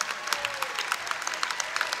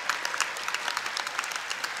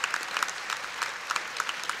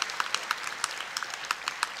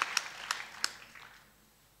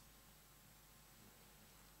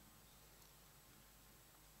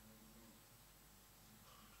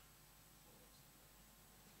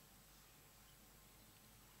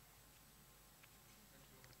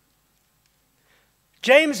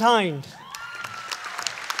 James Hind.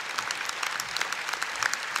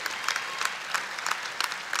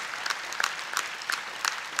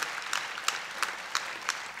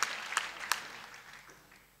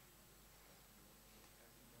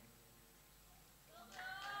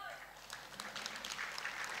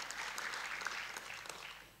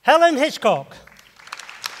 Helen Hitchcock.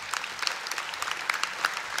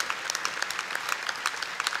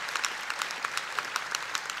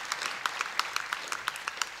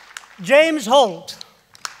 James Holt.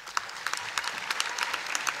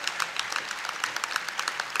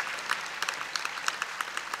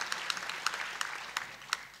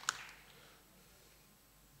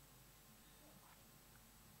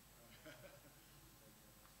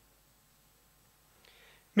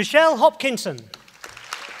 Michelle Hopkinson.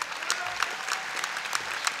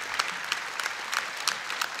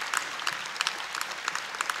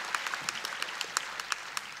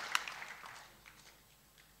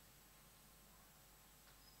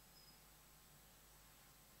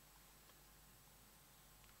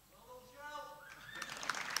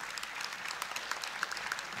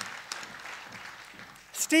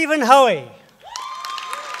 Stephen Hoey.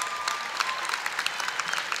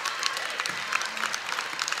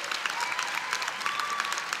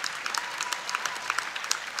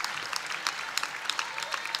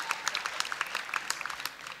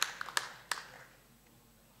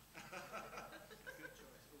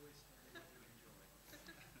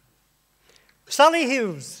 Sally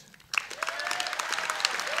Hughes.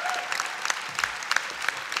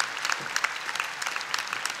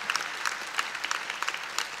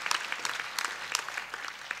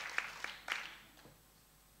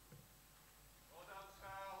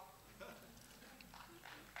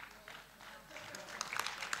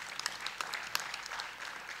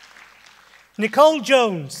 Nicole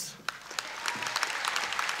Jones.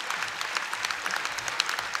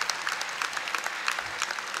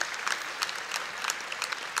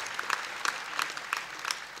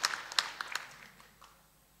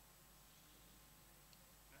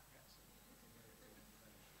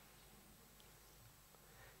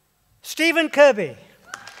 Stephen Kirby.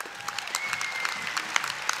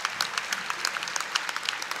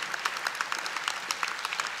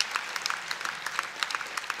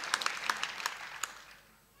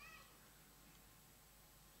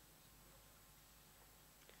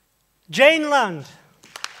 Jane Land.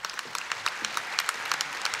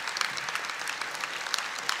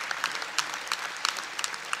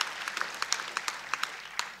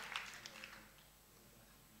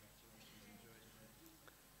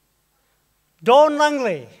 Dawn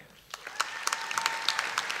Langley.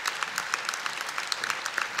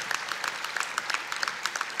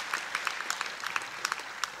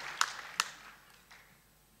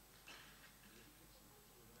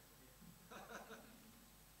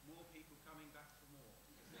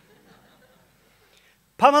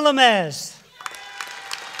 Pamela Mayers.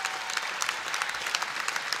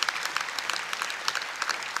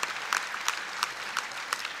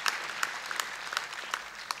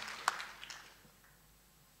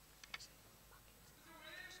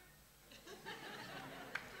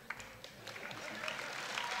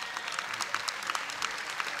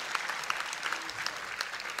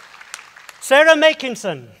 Sarah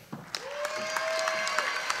Makinson.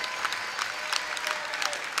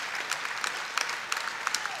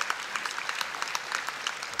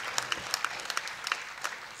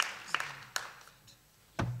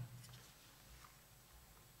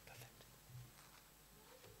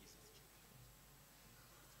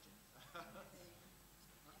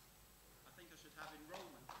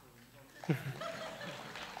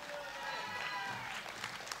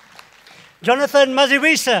 Jonathan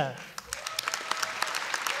Maziwisa.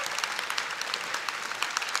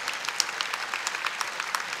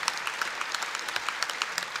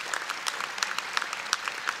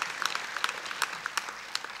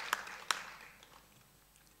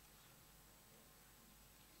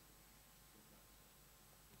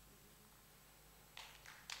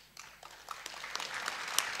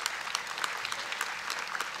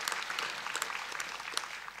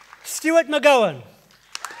 Stuart McGowan.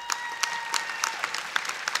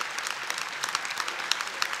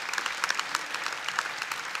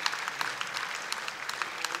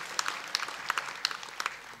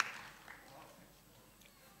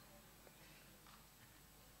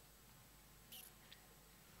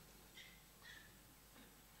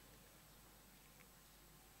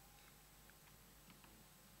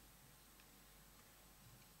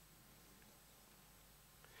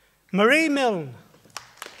 Marie Milne.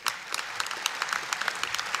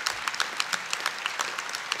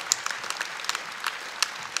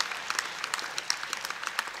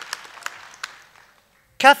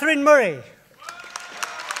 Catherine Murray.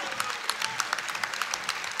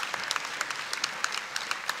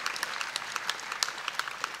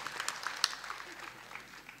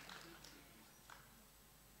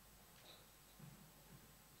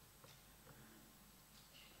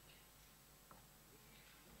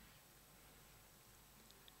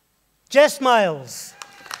 Jess Miles.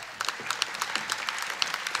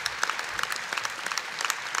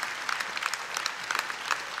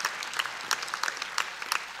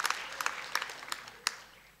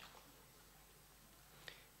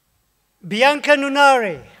 Bianca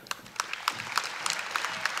Nunari.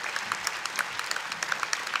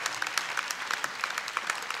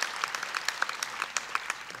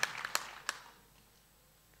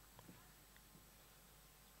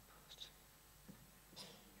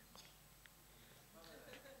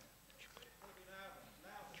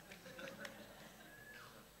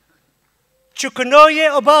 Chukwunoye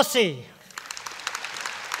Obasi.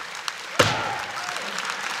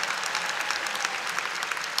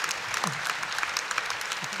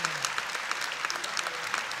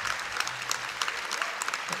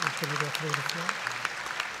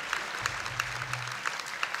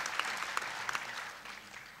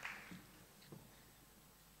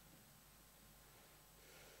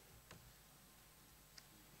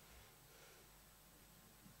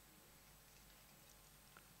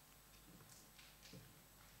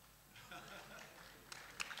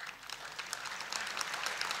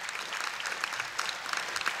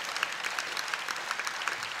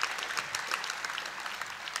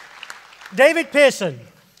 David Pearson.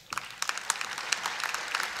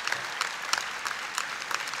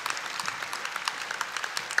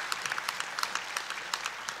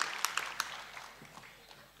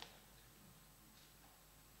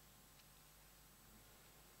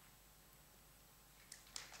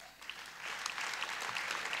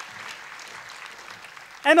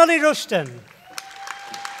 Emily Ruston.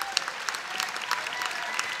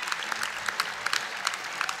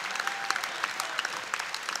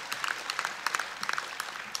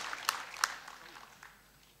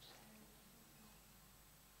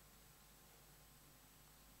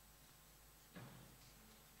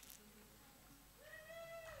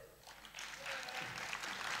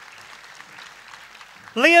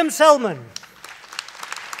 Liam Selman.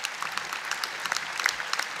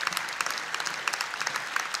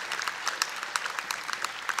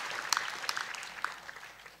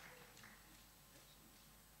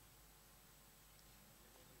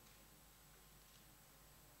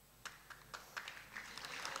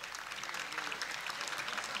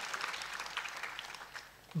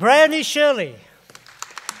 Bryony Shirley.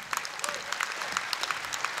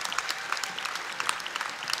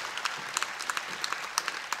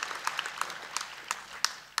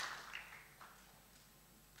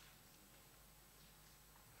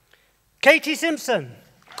 Katie Simpson.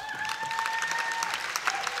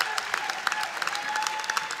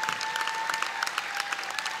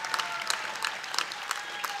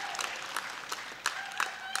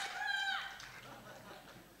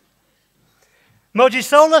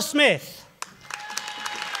 Mojisola Smith.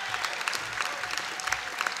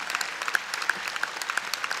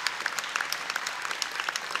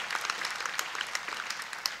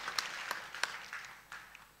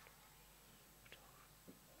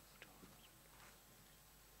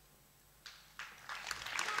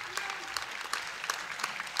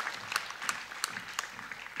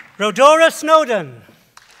 Rodora Snowden.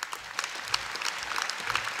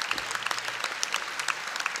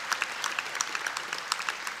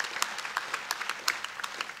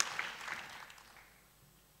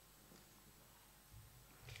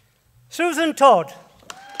 Susan Todd.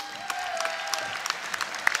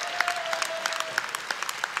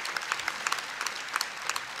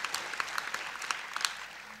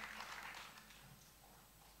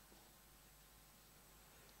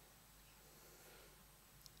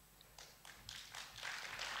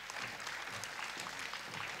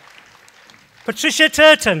 Patricia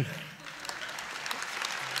Turton.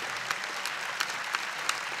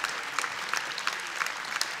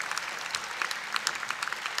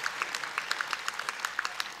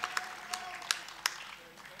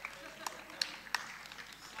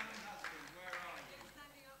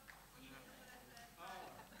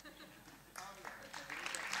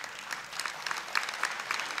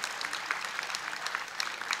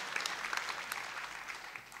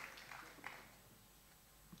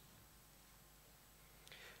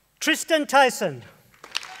 Tristan Tyson.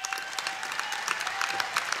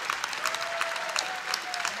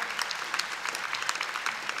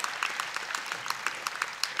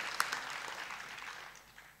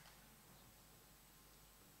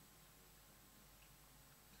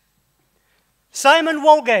 Simon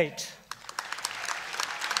Walgate.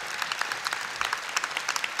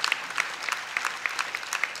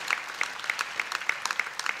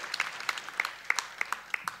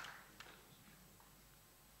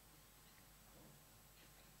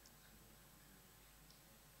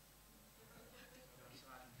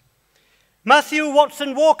 Matthew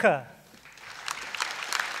Watson Walker.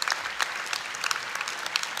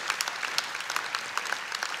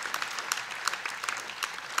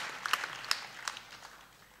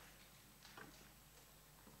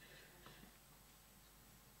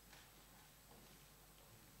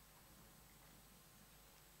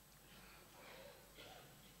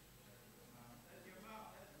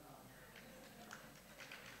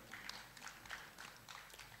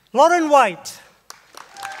 Lauren White.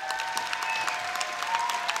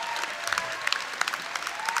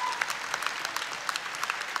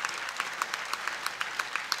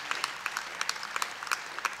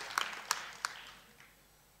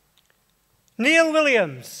 Neil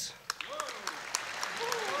Williams.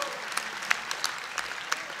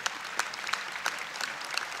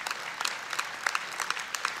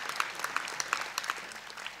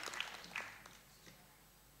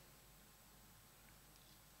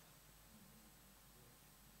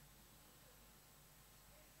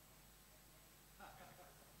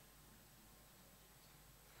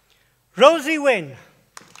 Rosie Wynn.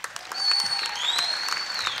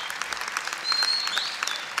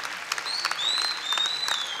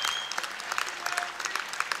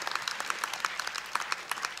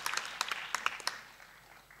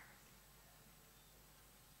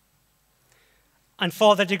 And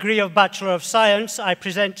for the degree of Bachelor of Science, I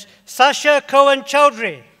present Sasha Cohen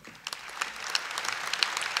Chowdhury.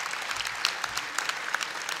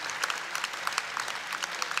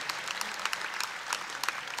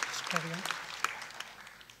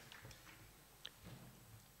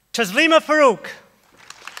 Taslima Farouk.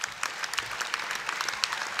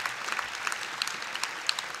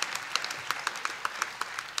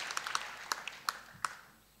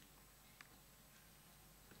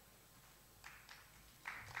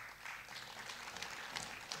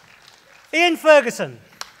 Ian Ferguson.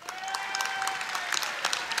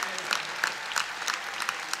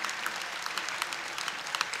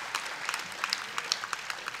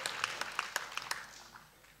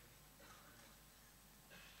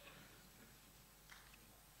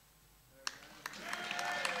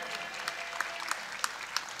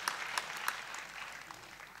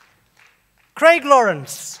 Craig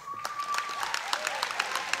Lawrence.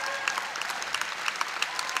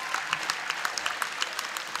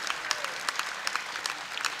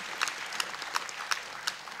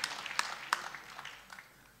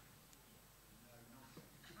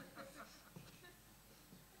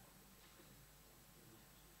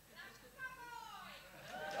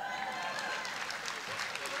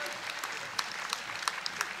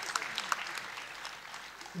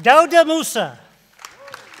 Dauda Musa.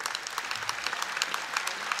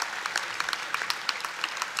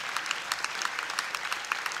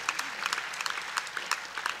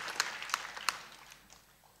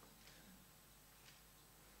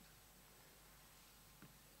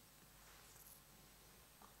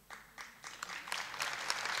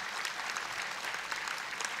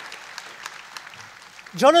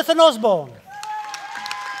 Jonathan Osborne.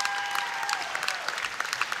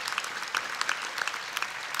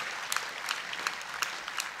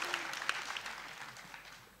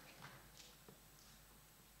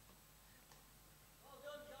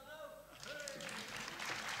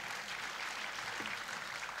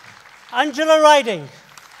 Angela Riding.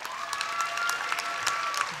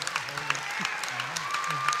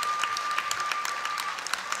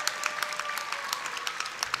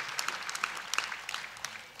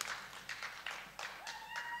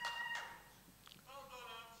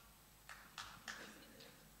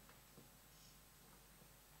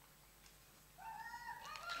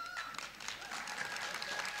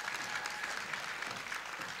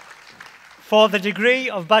 For the degree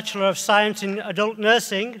of Bachelor of Science in Adult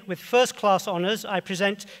Nursing with first-class honours, I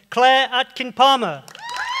present Claire Atkin-Palmer.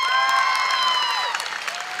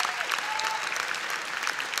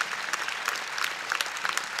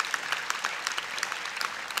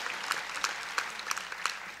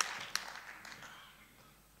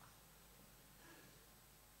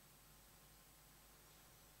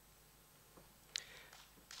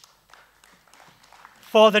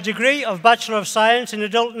 For the degree of Bachelor of Science in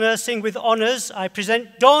Adult Nursing with honours, I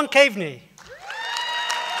present Dawn Caveney.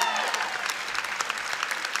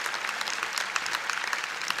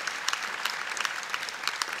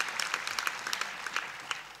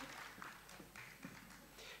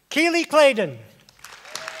 Keely Claydon.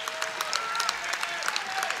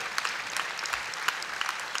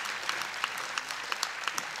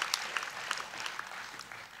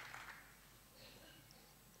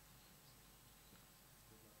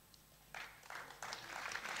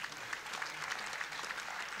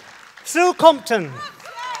 Sue Compton.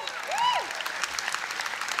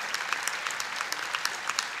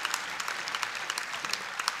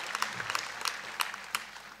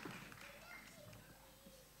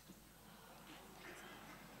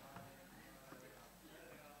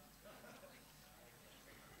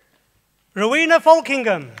 Rowena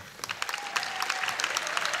Folkingham.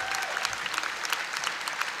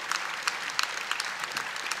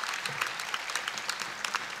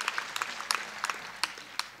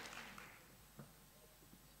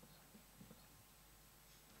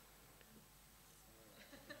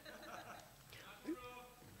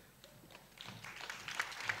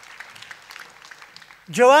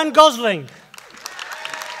 Joanne Gosling.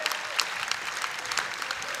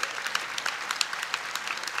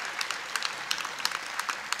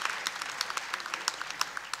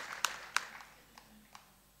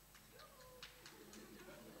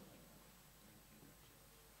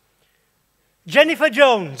 Jennifer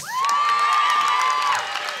Jones.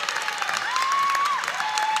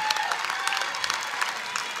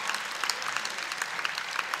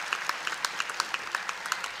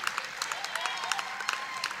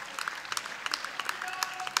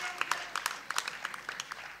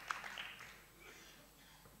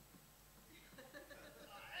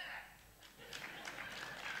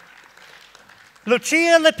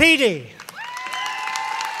 Lucia Lepidi.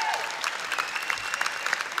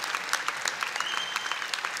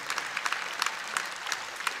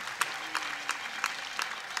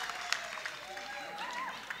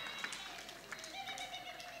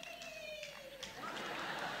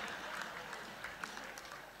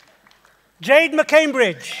 Jade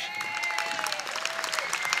McCambridge.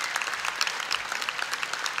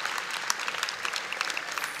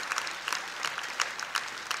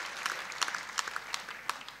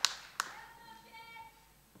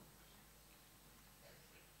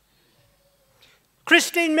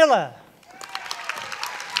 Christine Miller.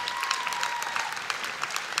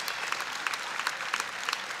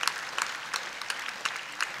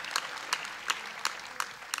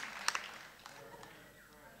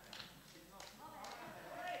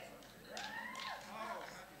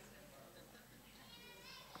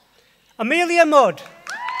 Amelia Mudd.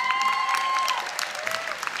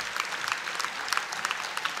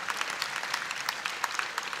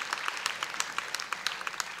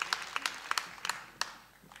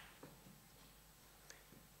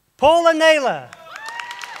 Paula Naylor.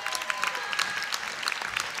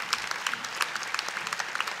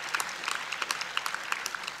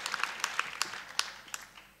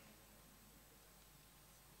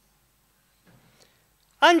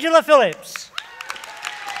 Angela Phillips.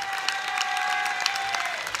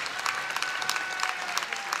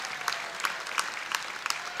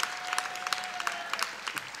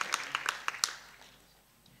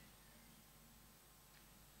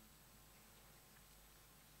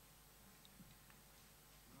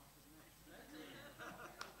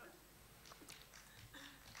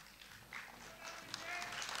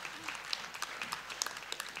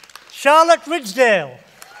 Charlotte Ridsdale.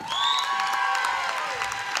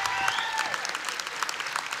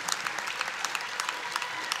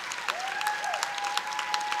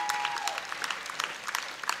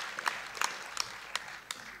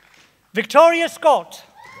 Victoria Scott.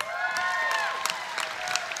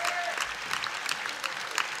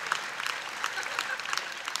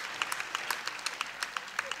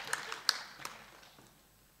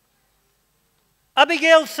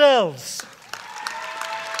 Abigail Searles.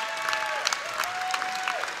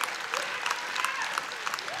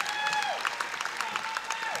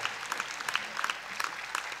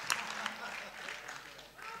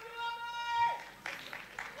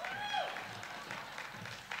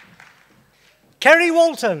 Kerry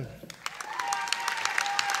Walton.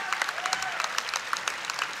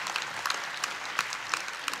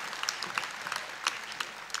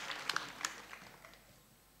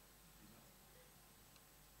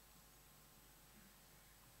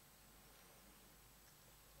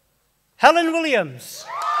 Helen Williams.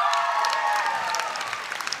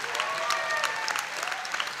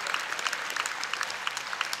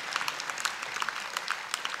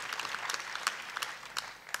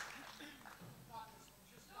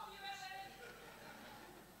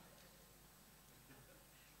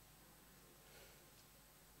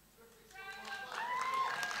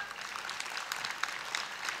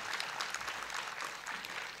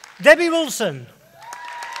 Debbie Wilson.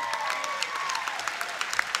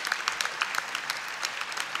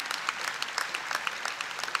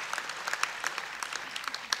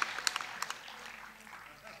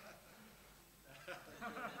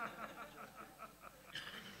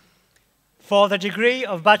 For the degree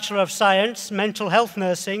of Bachelor of Science, Mental Health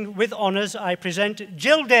Nursing with honours, I present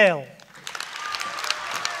Jill Dale.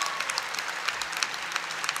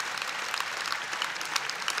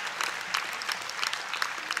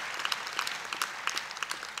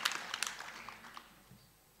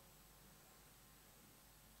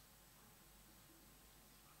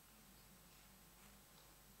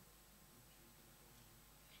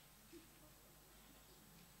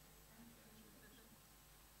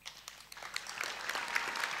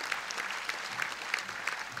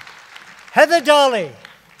 Heather Darley.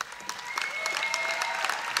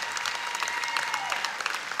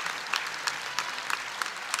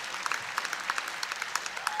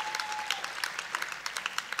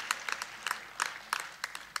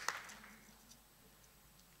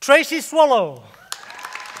 Tracy Swallow.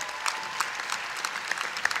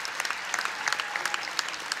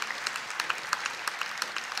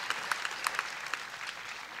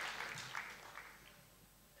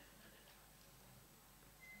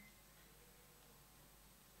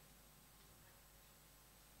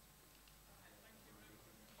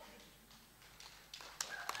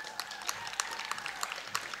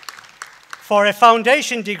 For a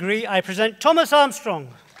foundation degree, I present Thomas Armstrong.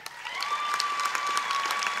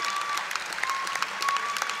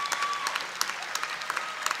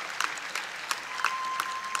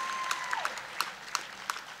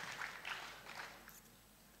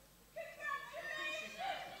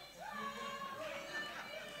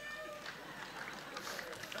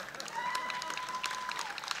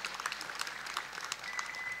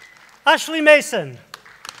 Ashley Mason.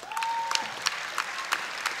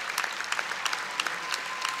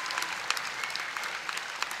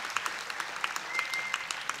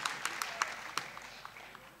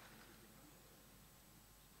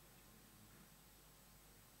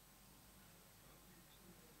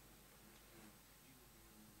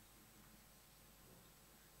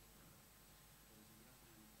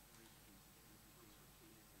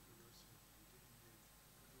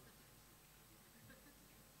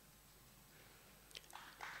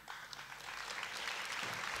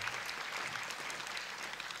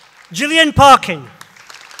 Gillian Parkin.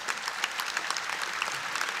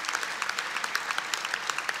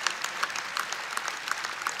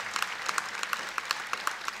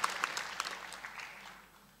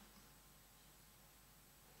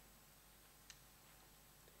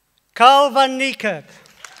 Carl van Niekerk.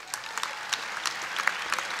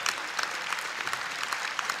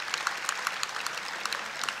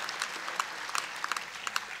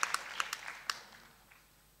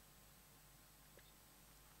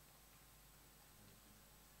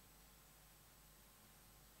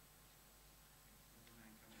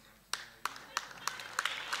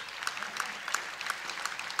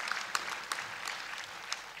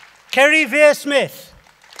 Kerry Veer Smith.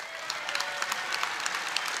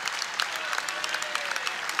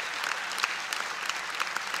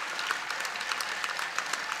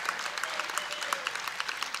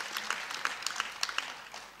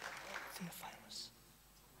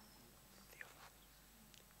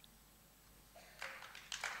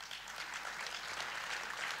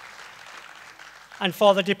 And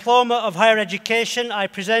for the Diploma of Higher Education, I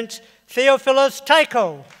present Theophilus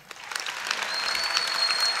Tycho.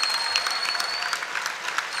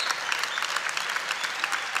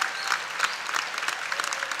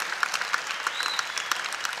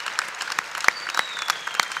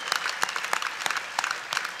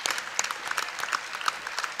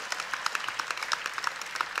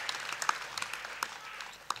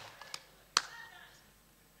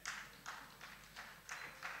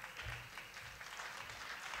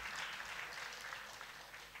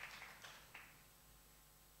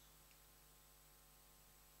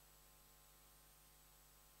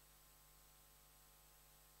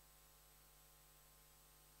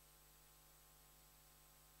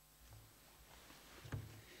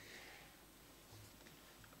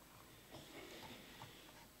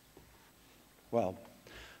 Well,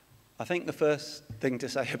 I think the first thing to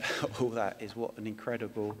say about all that is what an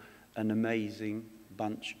incredible and amazing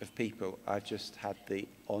bunch of people I've just had the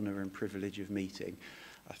honour and privilege of meeting.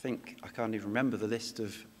 I think I can't even remember the list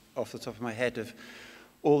off the top of my head of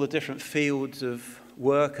all the different fields of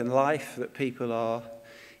work and life that people are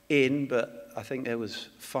in, but I think there was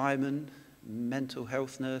firemen, mental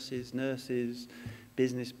health nurses,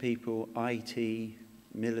 business people, IT,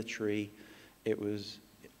 military.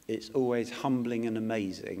 It's always humbling and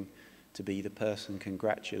amazing to be the person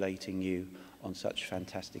congratulating you on such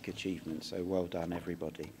fantastic achievements. So well done,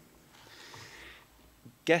 everybody.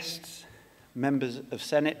 Guests, members of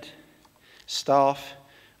Senate, staff,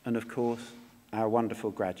 and of course, our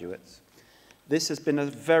wonderful graduates. This has been a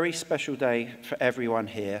very special day for everyone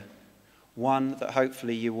here, one that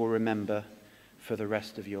hopefully you will remember for the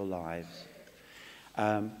rest of your lives.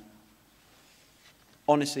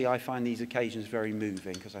 Honestly, I find these occasions very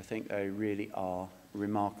moving because I think they really are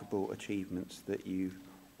remarkable achievements that you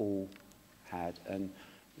all had, and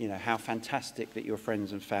you know how fantastic that your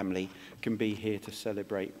friends and family can be here to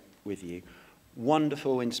celebrate with you.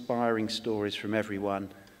 Wonderful, inspiring stories from everyone.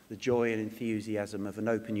 The joy and enthusiasm of an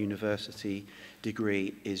Open University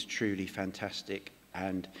degree is truly fantastic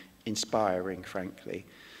and inspiring, frankly.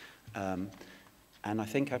 And I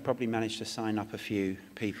think I probably managed to sign up a few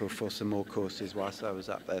people for some more courses whilst I was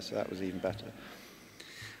up there, so that was even better.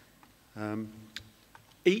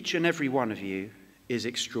 Each and every one of you is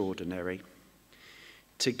extraordinary.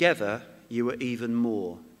 Together, you are even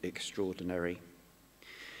more extraordinary.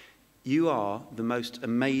 You are the most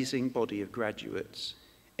amazing body of graduates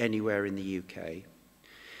anywhere in the UK.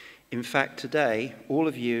 In fact, today, all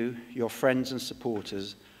of you, your friends and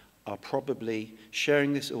supporters, are probably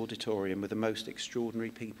sharing this auditorium with the most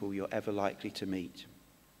extraordinary people you're ever likely to meet.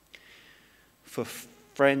 For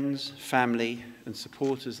friends, family, and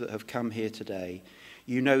supporters that have come here today,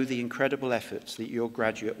 you know the incredible efforts that your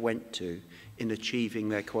graduate went to in achieving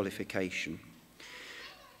their qualification.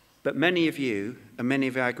 But many of you, and many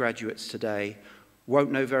of our graduates today,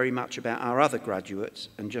 won't know very much about our other graduates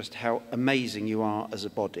and just how amazing you are as a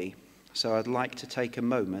body. So I'd like to take a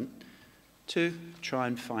moment to try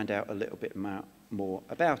and find out a little bit more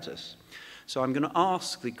about us. So I'm going to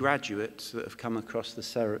ask the graduates that have come across the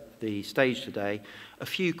stage today a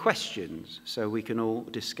few questions so we can all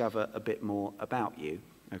discover a bit more about you.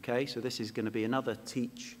 Okay, so this is going to be another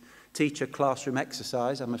teacher classroom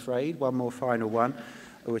exercise, I'm afraid, one more final one,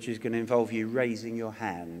 which is going to involve you raising your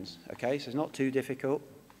hands. Okay, so it's not too difficult,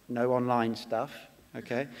 no online stuff,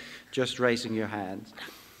 okay, just raising your hands.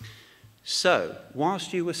 So,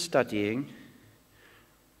 whilst you were studying,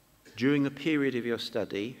 during the period of your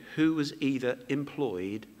study, who was either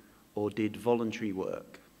employed or did voluntary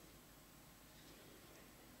work?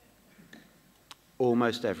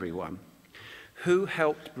 Almost everyone. Who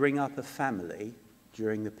helped bring up a family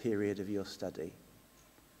during the period of your study?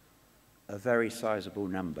 A very sizable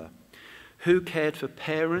number. Who cared for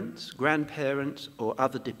parents, grandparents, or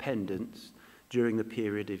other dependents during the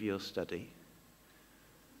period of your study?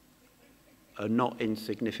 A not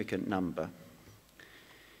insignificant number.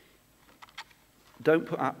 Don't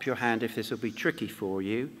put up your hand if this will be tricky for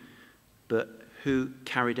you, but who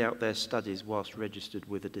carried out their studies whilst registered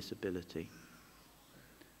with a disability?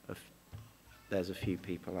 There's a few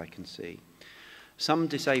people I can see. Some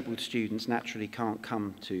disabled students naturally can't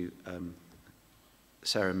come to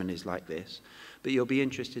ceremonies like this, but you'll be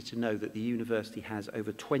interested to know that the university has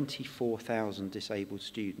over 24,000 disabled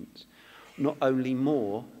students, not only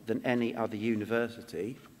more than any other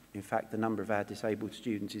university. In fact, the number of our disabled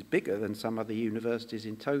students is bigger than some other universities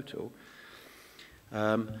in total.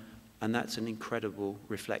 And that's an incredible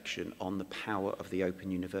reflection on the power of the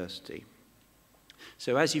Open University.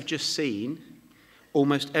 So as you've just seen,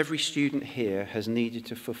 almost every student here has needed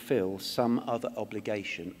to fulfill some other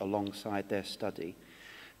obligation alongside their study.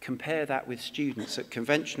 Compare that with students at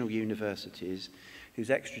conventional universities whose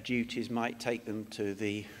extra duties might take them to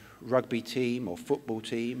the rugby team or football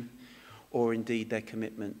team, or indeed their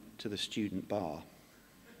commitment to the student bar.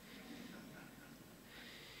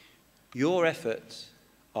 Your efforts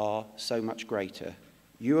are so much greater.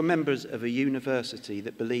 You are members of a university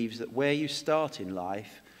that believes that where you start in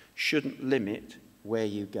life shouldn't limit where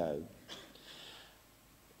you go.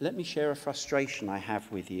 Let me share a frustration I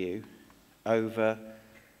have with you over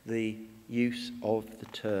the use of the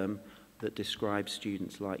term that describes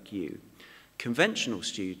students like you. Conventional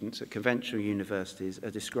students at conventional universities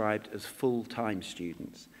are described as full-time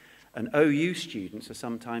students, and OU students are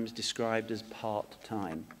sometimes described as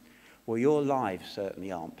part-time. Well, your lives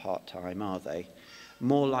certainly aren't part-time, are they?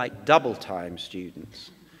 More like double-time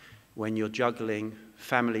students when you're juggling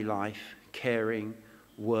family life, caring,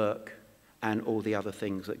 work, and all the other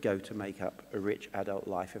things that go to make up a rich adult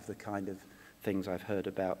life of the kind of things I've heard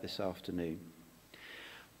about this afternoon.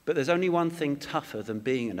 But there's only one thing tougher than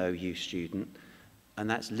being an OU student, and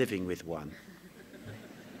that's living with one.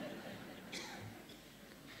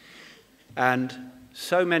 And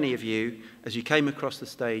so many of you, as you came across the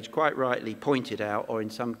stage, quite rightly pointed out, or in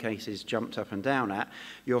some cases jumped up and down at,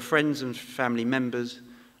 your friends and family members,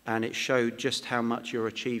 and it showed just how much your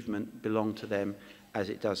achievement belonged to them as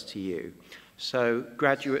it does to you. So,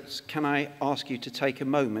 graduates, can I ask you to take a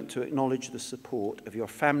moment to acknowledge the support of your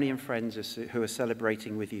family and friends who are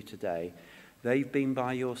celebrating with you today. They've been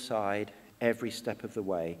by your side every step of the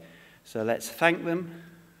way. So let's thank them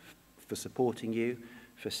for supporting you,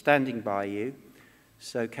 for standing by you.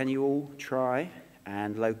 So can you all try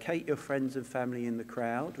and locate your friends and family in the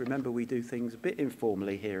crowd? Remember, we do things a bit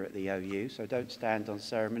informally here at the OU, so don't stand on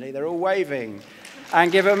ceremony. They're all waving.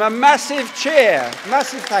 And give them a massive cheer.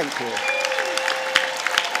 Massive thank you.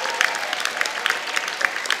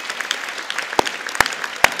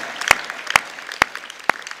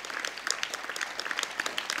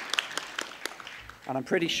 And I'm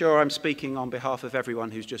pretty sure I'm speaking on behalf of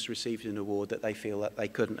everyone who's just received an award that they feel that they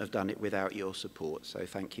couldn't have done it without your support. So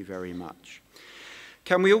thank you very much.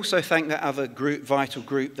 Can we also thank that other group, vital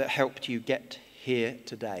group that helped you get here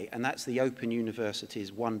today? And that's the Open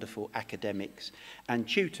University's wonderful academics and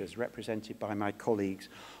tutors represented by my colleagues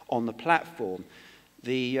on the platform.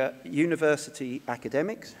 The university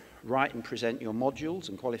academics write and present your modules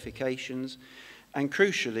and qualifications. And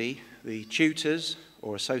crucially, the tutors,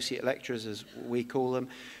 or associate lecturers as we call them,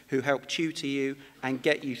 who help tutor you and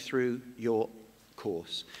get you through your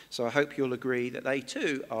course. So I hope you'll agree that they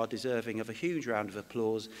too are deserving of a huge round of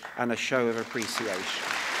applause and a show of appreciation.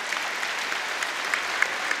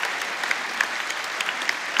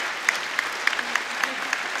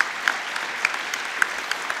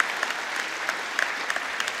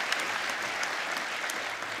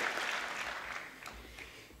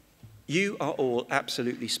 You are all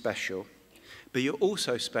absolutely special. But you're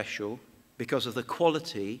also special because of the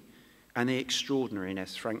quality and the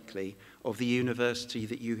extraordinariness, frankly, of the university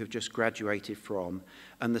that you have just graduated from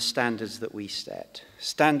and the standards that we set.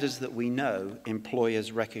 Standards that we know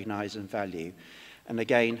employers recognise and value. And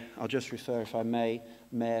again, I'll just refer, if I may,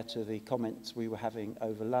 Mayor, to the comments we were having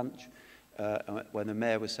over lunch when the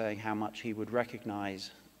Mayor was saying how much he would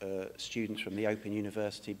recognise students from the Open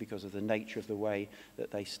University because of the nature of the way that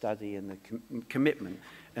they study and the commitment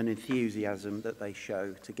and enthusiasm that they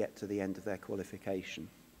show to get to the end of their qualification.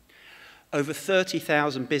 Over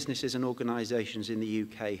 30,000 businesses and organisations in the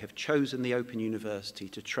UK have chosen the Open University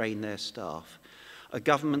to train their staff. A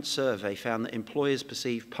government survey found that employers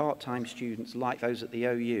perceive part-time students like those at the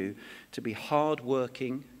OU to be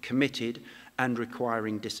hard-working, committed and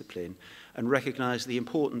requiring discipline, and recognise the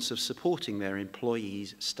importance of supporting their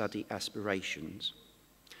employees' study aspirations.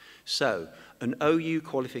 So, an OU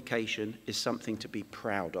qualification is something to be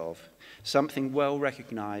proud of, something well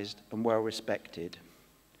recognised and well respected.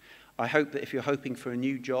 I hope that if you're hoping for a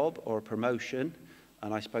new job or a promotion,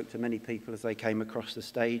 and I spoke to many people as they came across the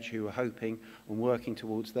stage who were hoping and working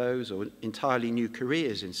towards those, or entirely new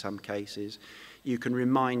careers in some cases, you can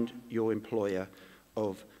remind your employer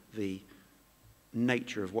of the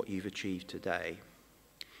nature of what you've achieved today.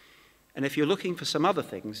 And if you're looking for some other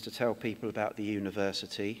things to tell people about the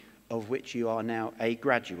university, of which you are now a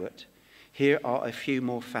graduate, here are a few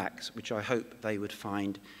more facts which I hope they would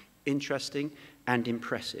find interesting and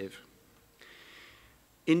impressive.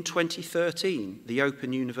 In 2013, the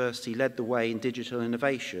Open University led the way in digital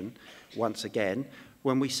innovation, once again,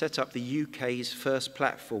 when we set up the UK's first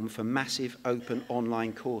platform for massive open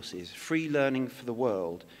online courses, free learning for the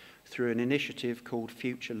world, through an initiative called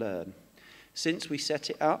Future Learn. Since we set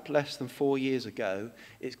it up less than 4 years ago,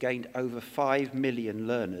 it's gained over 5 million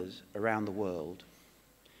learners around the world.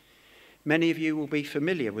 Many of you will be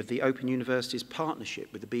familiar with the Open University's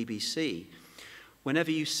partnership with the BBC.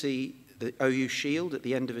 Whenever you see the OU Shield at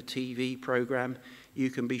the end of a TV programme,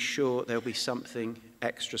 you can be sure there'll be something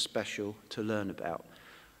extra special to learn about.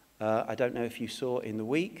 I don't know if you saw in the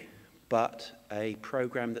week, but a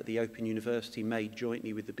programme that the Open University made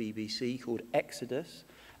jointly with the BBC called Exodus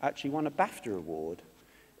actually won a BAFTA award.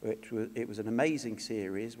 It was an amazing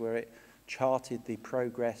series where it charted the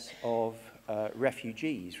progress of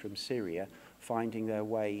refugees from Syria finding their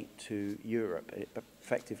way to Europe. It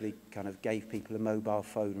effectively kind of gave people a mobile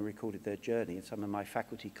phone and recorded their journey, and some of my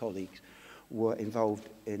faculty colleagues were involved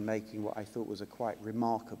in making what I thought was a quite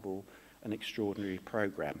remarkable and extraordinary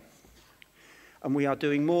programme. And we are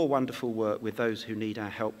doing more wonderful work with those who need our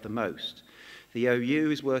help the most. The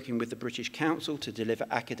OU is working with the British Council to deliver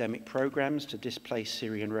academic programmes to displaced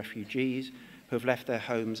Syrian refugees who have left their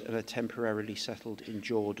homes and are temporarily settled in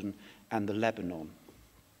Jordan and the Lebanon.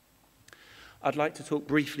 I'd like to talk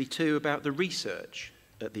briefly too about the research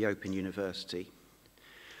at the Open University.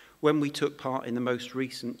 When we took part in the most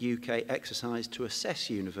recent UK exercise to assess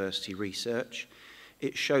university research,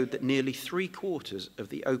 it showed that nearly 3/4 of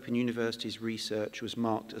the Open University's research was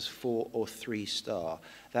marked as 4 or 3 star.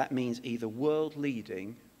 That means either world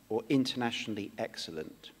leading or internationally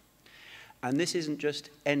excellent. And this isn't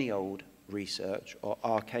just any old research or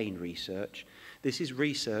arcane research. This is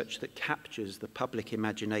research that captures the public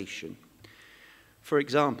imagination. For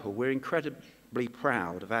example, we're incredibly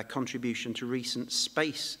proud of our contribution to recent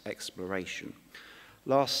space exploration.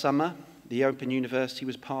 Last summer, the Open University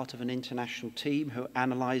was part of an international team who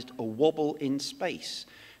analysed a wobble in space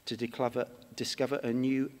to discover a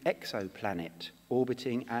new exoplanet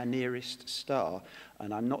orbiting our nearest star.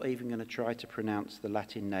 And I'm not even going to try to pronounce the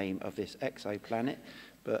Latin name of this exoplanet,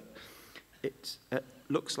 but it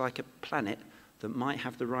looks like a planet that might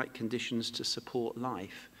have the right conditions to support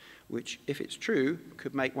life, which, if it's true,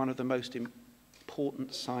 could make one of the most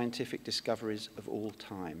important scientific discoveries of all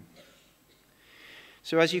time.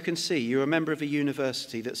 So as you can see, you're a member of a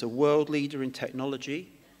university that's a world leader in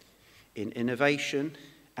technology, in innovation,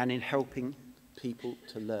 and in helping people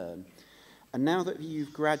to learn. And now that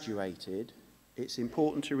you've graduated, it's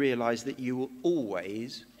important to realise that you will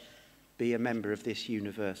always be a member of this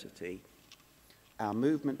university. Our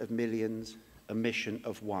movement of millions, a mission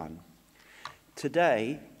of one.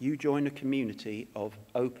 Today, you join a community of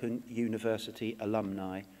Open University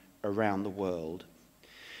alumni around the world.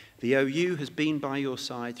 The OU has been by your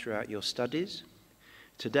side throughout your studies.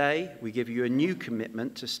 Today, we give you a new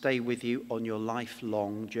commitment to stay with you on your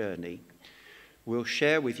lifelong journey. We'll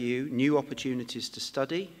share with you new opportunities to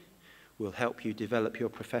study. We'll help you develop your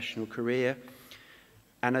professional career.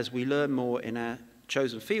 And as we learn more in our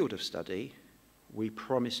chosen field of study, we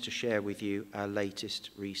promise to share with you our latest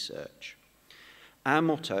research. Our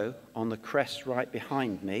motto on the crest right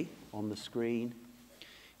behind me on the screen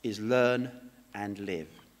is learn and live.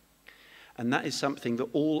 And that is something that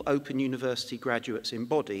all Open University graduates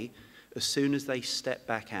embody as soon as they step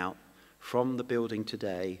back out from the building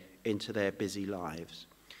today into their busy lives.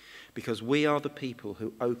 Because we are the people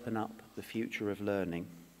who open up the future of learning.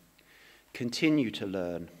 Continue to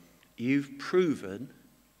learn. You've proven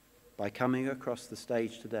by coming across the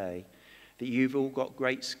stage today that you've all got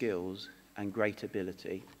great skills and great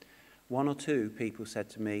ability. 1 or 2 people said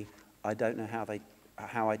to me, I don't know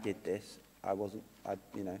how I did this. I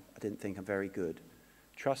didn't think I'm very good.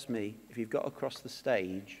 Trust me, if you've got across the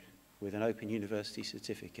stage with an Open University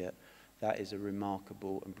certificate, that is a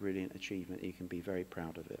remarkable and brilliant achievement. You can be very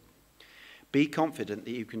proud of it. Be confident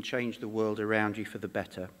that you can change the world around you for the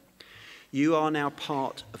better. You are now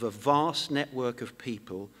part of a vast network of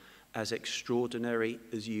people as extraordinary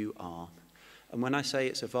as you are. And when I say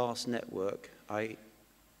it's a vast network, I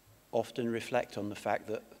often reflect on the fact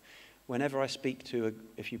that whenever I speak to,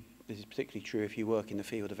 this is particularly true if you work in the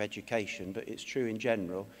field of education, but it's true in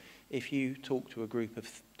general, if you talk to a group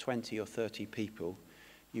of 20 or 30 people,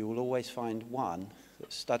 you will always find one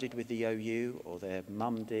that studied with the OU, or their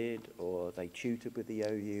mum did, or they tutored with the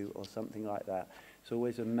OU, or something like that. It's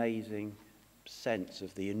always an amazing sense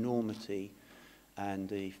of the enormity and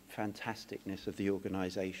the fantasticness of the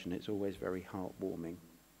organisation. It's always very heartwarming.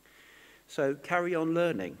 So carry on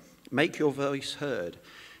learning. Make your voice heard.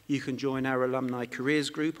 You can join our alumni careers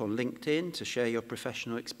group on LinkedIn to share your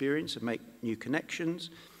professional experience and make new connections.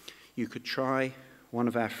 You could try one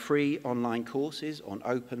of our free online courses on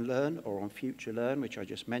Open Learn or on Future Learn, which I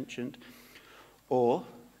just mentioned. Or,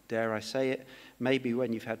 dare I say it, maybe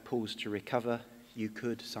when you've had pause to recover, you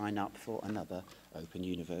could sign up for another Open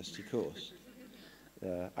University course.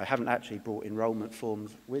 I haven't actually brought enrolment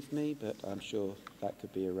forms with me, but I'm sure that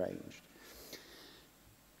could be arranged.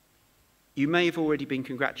 You may have already been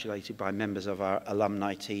congratulated by members of our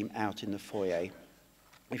alumni team out in the foyer.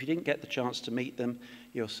 If you didn't get the chance to meet them,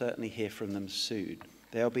 you'll certainly hear from them soon.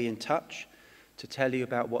 They'll be in touch to tell you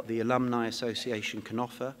about what the Alumni Association can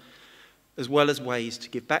offer, as well as ways to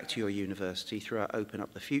give back to your university through our Open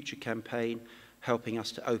Up the Future campaign, helping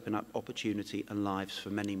us to open up opportunity and lives for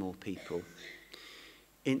many more people.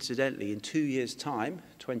 Incidentally, in 2 years' time,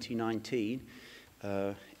 2019,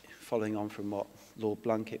 following on from what Lord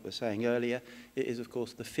Blunkett was saying earlier, it is, of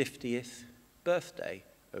course, the 50th birthday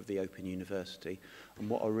of the Open University, and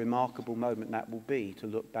what a remarkable moment that will be to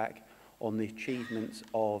look back on the achievements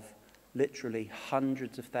of literally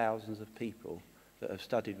hundreds of thousands of people that have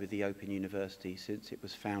studied with the Open University since it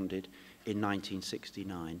was founded in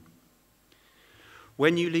 1969.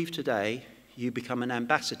 When you leave today, you become an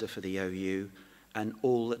ambassador for the OU and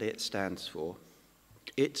all that it stands for.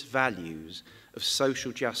 Its values of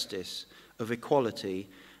social justice, of equality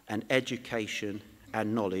and education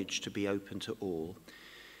and knowledge to be open to all.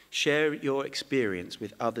 Share your experience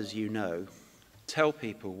with others you know. Tell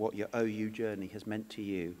people what your OU journey has meant to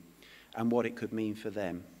you and what it could mean for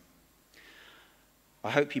them. I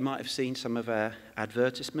hope you might have seen some of our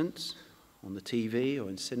advertisements on the TV or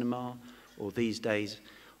in cinema, or these days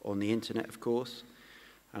on the internet, of course.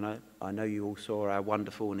 And I know you all saw our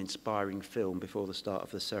wonderful and inspiring film before the start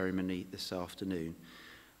of the ceremony this afternoon.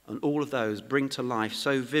 And all of those bring to life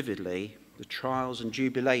so vividly the trials and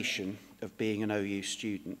jubilation of being an OU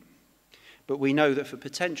student. But we know that for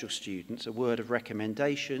potential students, a word of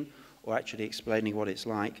recommendation, or actually explaining what it's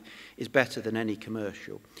like, is better than any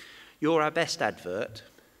commercial. You're our best advert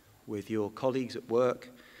with your colleagues at work,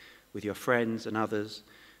 with your friends and others,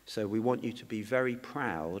 so we want you to be very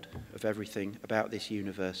proud of everything about this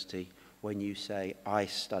university when you say, I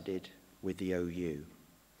studied with the OU.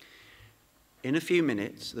 In a few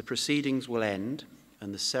minutes, the proceedings will end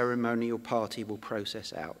and the ceremonial party will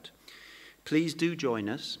process out. Please do join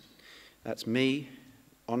us. That's me,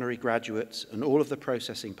 honorary graduates, and all of the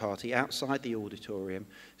processing party outside the auditorium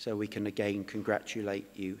so we can again congratulate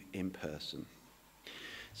you in person.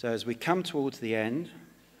 So as we come towards the end,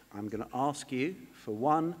 I'm going to ask you for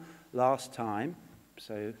one last time,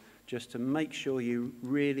 so just to make sure you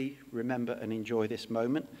really remember and enjoy this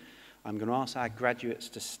moment, I'm going to ask our graduates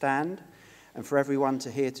to stand and for everyone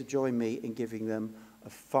here to join me in giving them a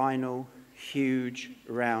final huge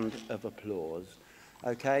round of applause.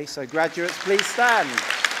 Okay, so graduates, please stand.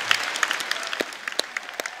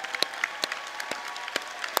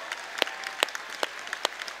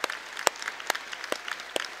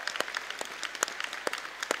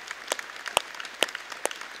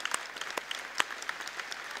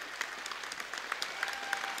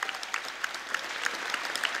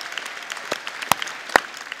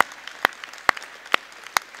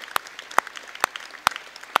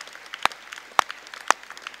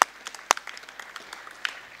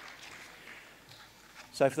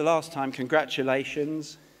 So for the last time,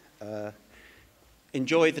 congratulations.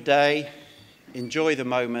 Enjoy the day, enjoy the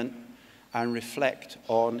moment, and reflect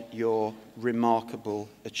on your remarkable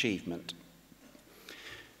achievement.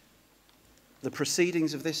 The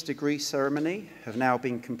proceedings of this degree ceremony have now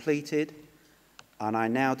been completed, and I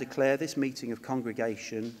now declare this meeting of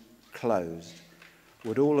congregation closed.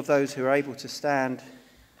 Would all of those who are able to stand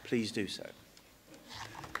please do so?